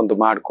ಹಚ್ಚೋದೋ ಒಂದು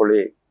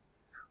ಮಾಡ್ಕೊಳ್ಳಿ.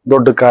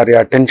 ದೊಡ್ಡ ಕಾರ್ಯ,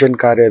 ಟೆನ್ಷನ್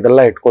ಕಾರ್ಯ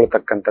ಇದೆಲ್ಲ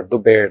ಇಟ್ಕೊಳ್ತಕ್ಕಂಥದ್ದು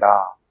ಬೇಡ.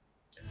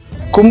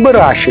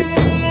 ಕುಂಭರಾಶಿ,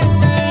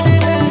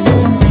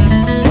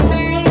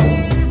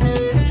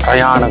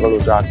 ಪ್ರಯಾಣಗಳು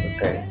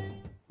ಜಾಗ್ರತೆ.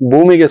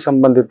 ಭೂಮಿಗೆ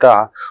ಸಂಬಂಧಿತ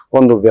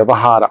ಒಂದು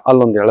ವ್ಯವಹಾರ,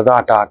 ಅಲ್ಲೊಂದು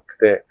ಎಳೆದಾಟ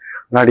ಆಗ್ತಿದೆ.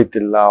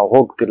 ನಡೀತಿಲ್ಲ,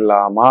 ಹೋಗ್ತಿಲ್ಲ,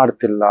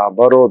 ಮಾಡ್ತಿಲ್ಲ,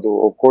 ಬರೋದು,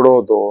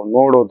 ಕೊಡೋದು,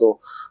 ನೋಡೋದು,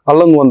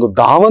 ಅಲ್ಲೊಂದು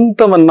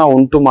ಧಾವಂತವನ್ನ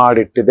ಉಂಟು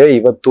ಮಾಡಿಟ್ಟಿದೆ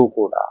ಇವತ್ತೂ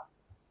ಕೂಡ.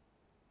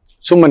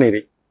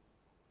 ಸುಮ್ಮನಿರಿ.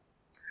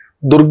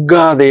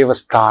 ದುರ್ಗಾ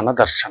ದೇವಸ್ಥಾನ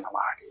ದರ್ಶನ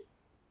ಮಾಡಿ.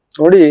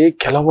 ನೋಡಿ,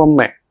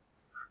 ಕೆಲವೊಮ್ಮೆ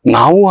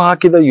ನಾವು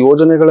ಹಾಕಿದ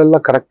ಯೋಜನೆಗಳೆಲ್ಲ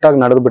ಕರೆಕ್ಟಾಗಿ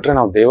ನಡೆದು ಬಿಟ್ರೆ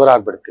ನಾವು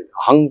ದೇವರಾಗ್ಬಿಡ್ತೀವಿ.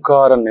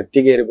 ಅಹಂಕಾರ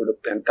ನೆತ್ತಿಗೇರಿ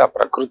ಬಿಡುತ್ತೆ ಅಂತ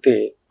ಪ್ರಕೃತಿ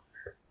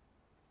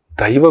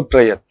ದೈವ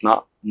ಪ್ರಯತ್ನ,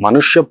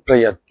 ಮನುಷ್ಯ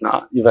ಪ್ರಯತ್ನ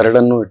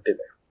ಇವೆರಡನ್ನೂ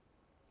ಇಟ್ಟಿದೆ.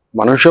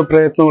 ಮನುಷ್ಯ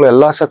ಪ್ರಯತ್ನಗಳು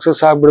ಎಲ್ಲ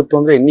ಸಕ್ಸಸ್ ಆಗ್ಬಿಡುತ್ತು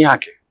ಅಂದ್ರೆ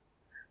ಇನ್ಯಾಕೆ?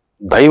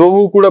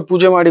 ದೈವವೂ ಕೂಡ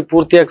ಪೂಜೆ ಮಾಡಿ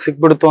ಪೂರ್ತಿಯಾಗಿ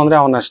ಸಿಕ್ಬಿಡ್ತು ಅಂದ್ರೆ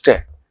ಅವನಷ್ಟೇ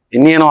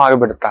ಇನ್ನೇನೋ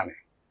ಆಗ್ಬಿಡ್ತಾನೆ,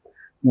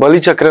 ಬಲಿ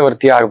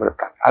ಚಕ್ರವರ್ತಿ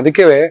ಆಗ್ಬಿಡ್ತಾನೆ.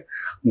 ಅದಕ್ಕೆ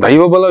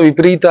ದೈವಬಲ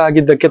ವಿಪರೀತ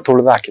ಆಗಿದ್ದಕ್ಕೆ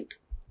ತುಳಿದಾಕಿತ್ತು.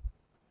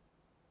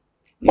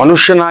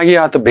 ಮನುಷ್ಯನಾಗಿ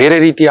ಆತ ಬೇರೆ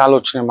ರೀತಿ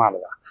ಆಲೋಚನೆ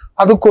ಮಾಡ್ದ,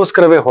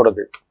 ಅದಕ್ಕೋಸ್ಕರವೇ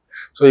ಹೊಡೆದಿತ್ತು.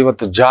 ಸೊ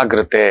ಇವತ್ತು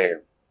ಜಾಗ್ರತೆ,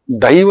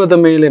 ದೈವದ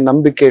ಮೇಲೆ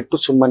ನಂಬಿಕೆ ಇಟ್ಟು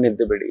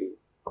ಸುಮ್ಮನಿದ್ದು ಬಿಡಿ.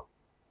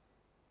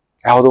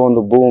 ಯಾವುದೋ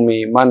ಒಂದು ಭೂಮಿ,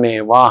 ಮನೆ,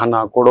 ವಾಹನ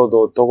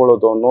ಕೊಡೋದು,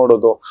 ತಗೊಳ್ಳೋದು,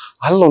 ನೋಡೋದು,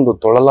 ಅಲ್ಲೊಂದು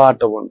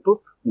ತೊಳಲಾಟ ಉಂಟು,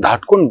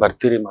 ದಾಟ್ಕೊಂಡು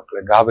ಬರ್ತೀರಿ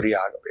ಮಕ್ಕಳೇ. ಗಾಬರಿ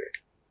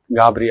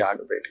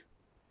ಆಗಬೇಡಿ.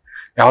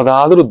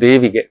 ಯಾವುದಾದ್ರೂ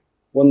ದೇವಿಗೆ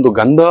ಒಂದು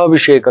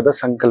ಗಂಧಾಭಿಷೇಕದ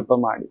ಸಂಕಲ್ಪ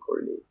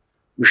ಮಾಡಿಕೊಳ್ಳಿ,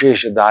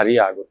 ವಿಶೇಷ ದಾರಿ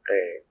ಆಗುತ್ತೆ.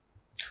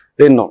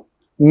 ಇನ್ನು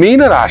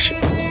ಮೀನರಾಶಿ,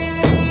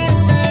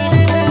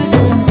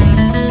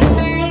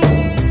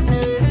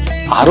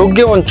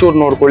 ಆರೋಗ್ಯ ಒಂಚೂರು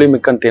ನೋಡ್ಕೊಳ್ಳಿ,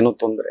 ಮಿಕ್ಕಂತೇನು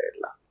ತೊಂದರೆ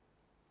ಇಲ್ಲ.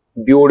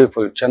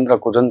 ಬ್ಯೂಟಿಫುಲ್. ಚಂದ್ರ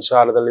ಕುಜನ್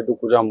ಸಾರದಲ್ಲಿದ್ದು,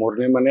 ಕುಜ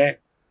 3ನೇ ಮನೆ.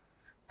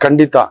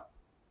 ಖಂಡಿತ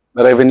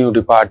ರೆವೆನ್ಯೂ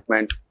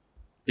ಡಿಪಾರ್ಟ್ಮೆಂಟ್,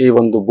 ಈ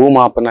ಒಂದು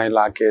ಭೂಮಾಪನ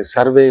ಇಲಾಖೆ,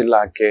 ಸರ್ವೆ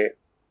ಇಲಾಖೆ,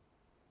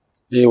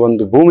 ಈ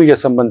ಒಂದು ಭೂಮಿಗೆ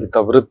ಸಂಬಂಧಿತ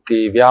ವೃತ್ತಿ,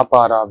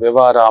 ವ್ಯಾಪಾರ,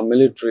 ವ್ಯವಹಾರ,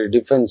 ಮಿಲಿಟರಿ,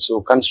 ಡಿಫೆನ್ಸು,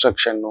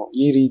 ಕನ್ಸ್ಟ್ರಕ್ಷನ್ನು,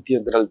 ಈ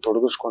ರೀತಿಯದ್ರಲ್ಲಿ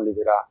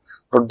ತೊಡಗಿಸ್ಕೊಂಡಿದ್ದೀರಾ.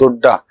 ದೊಡ್ಡ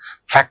ದೊಡ್ಡ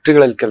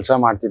ಫ್ಯಾಕ್ಟ್ರಿಗಳಲ್ಲಿ ಕೆಲಸ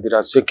ಮಾಡ್ತಿದ್ದೀರಾ,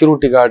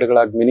 ಸೆಕ್ಯೂರಿಟಿ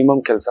ಗಾರ್ಡ್ಗಳಾಗಿ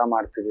ಮಿನಿಮಮ್ ಕೆಲಸ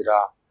ಮಾಡ್ತಿದ್ದೀರಾ,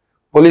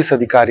 ಪೊಲೀಸ್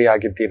ಅಧಿಕಾರಿ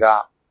ಆಗಿದ್ದೀರಾ,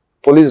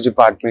 police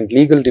department,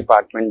 legal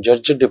department,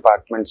 judge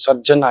department,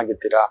 surgeon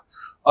ಆಗಿದ್ದೀರಾ.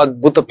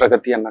 ಅದ್ಭುತ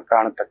ಪ್ರಗತಿಯನ್ನ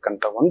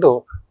ಕಾಣತಕ್ಕಂಥ ಒಂದು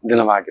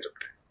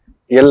ದಿನವಾಗಿರುತ್ತೆ.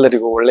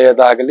 ಎಲ್ಲರಿಗೂ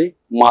ಒಳ್ಳೆಯದಾಗಲಿ.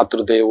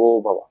 ಮಾತೃದೇವೋ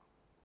ಭವ.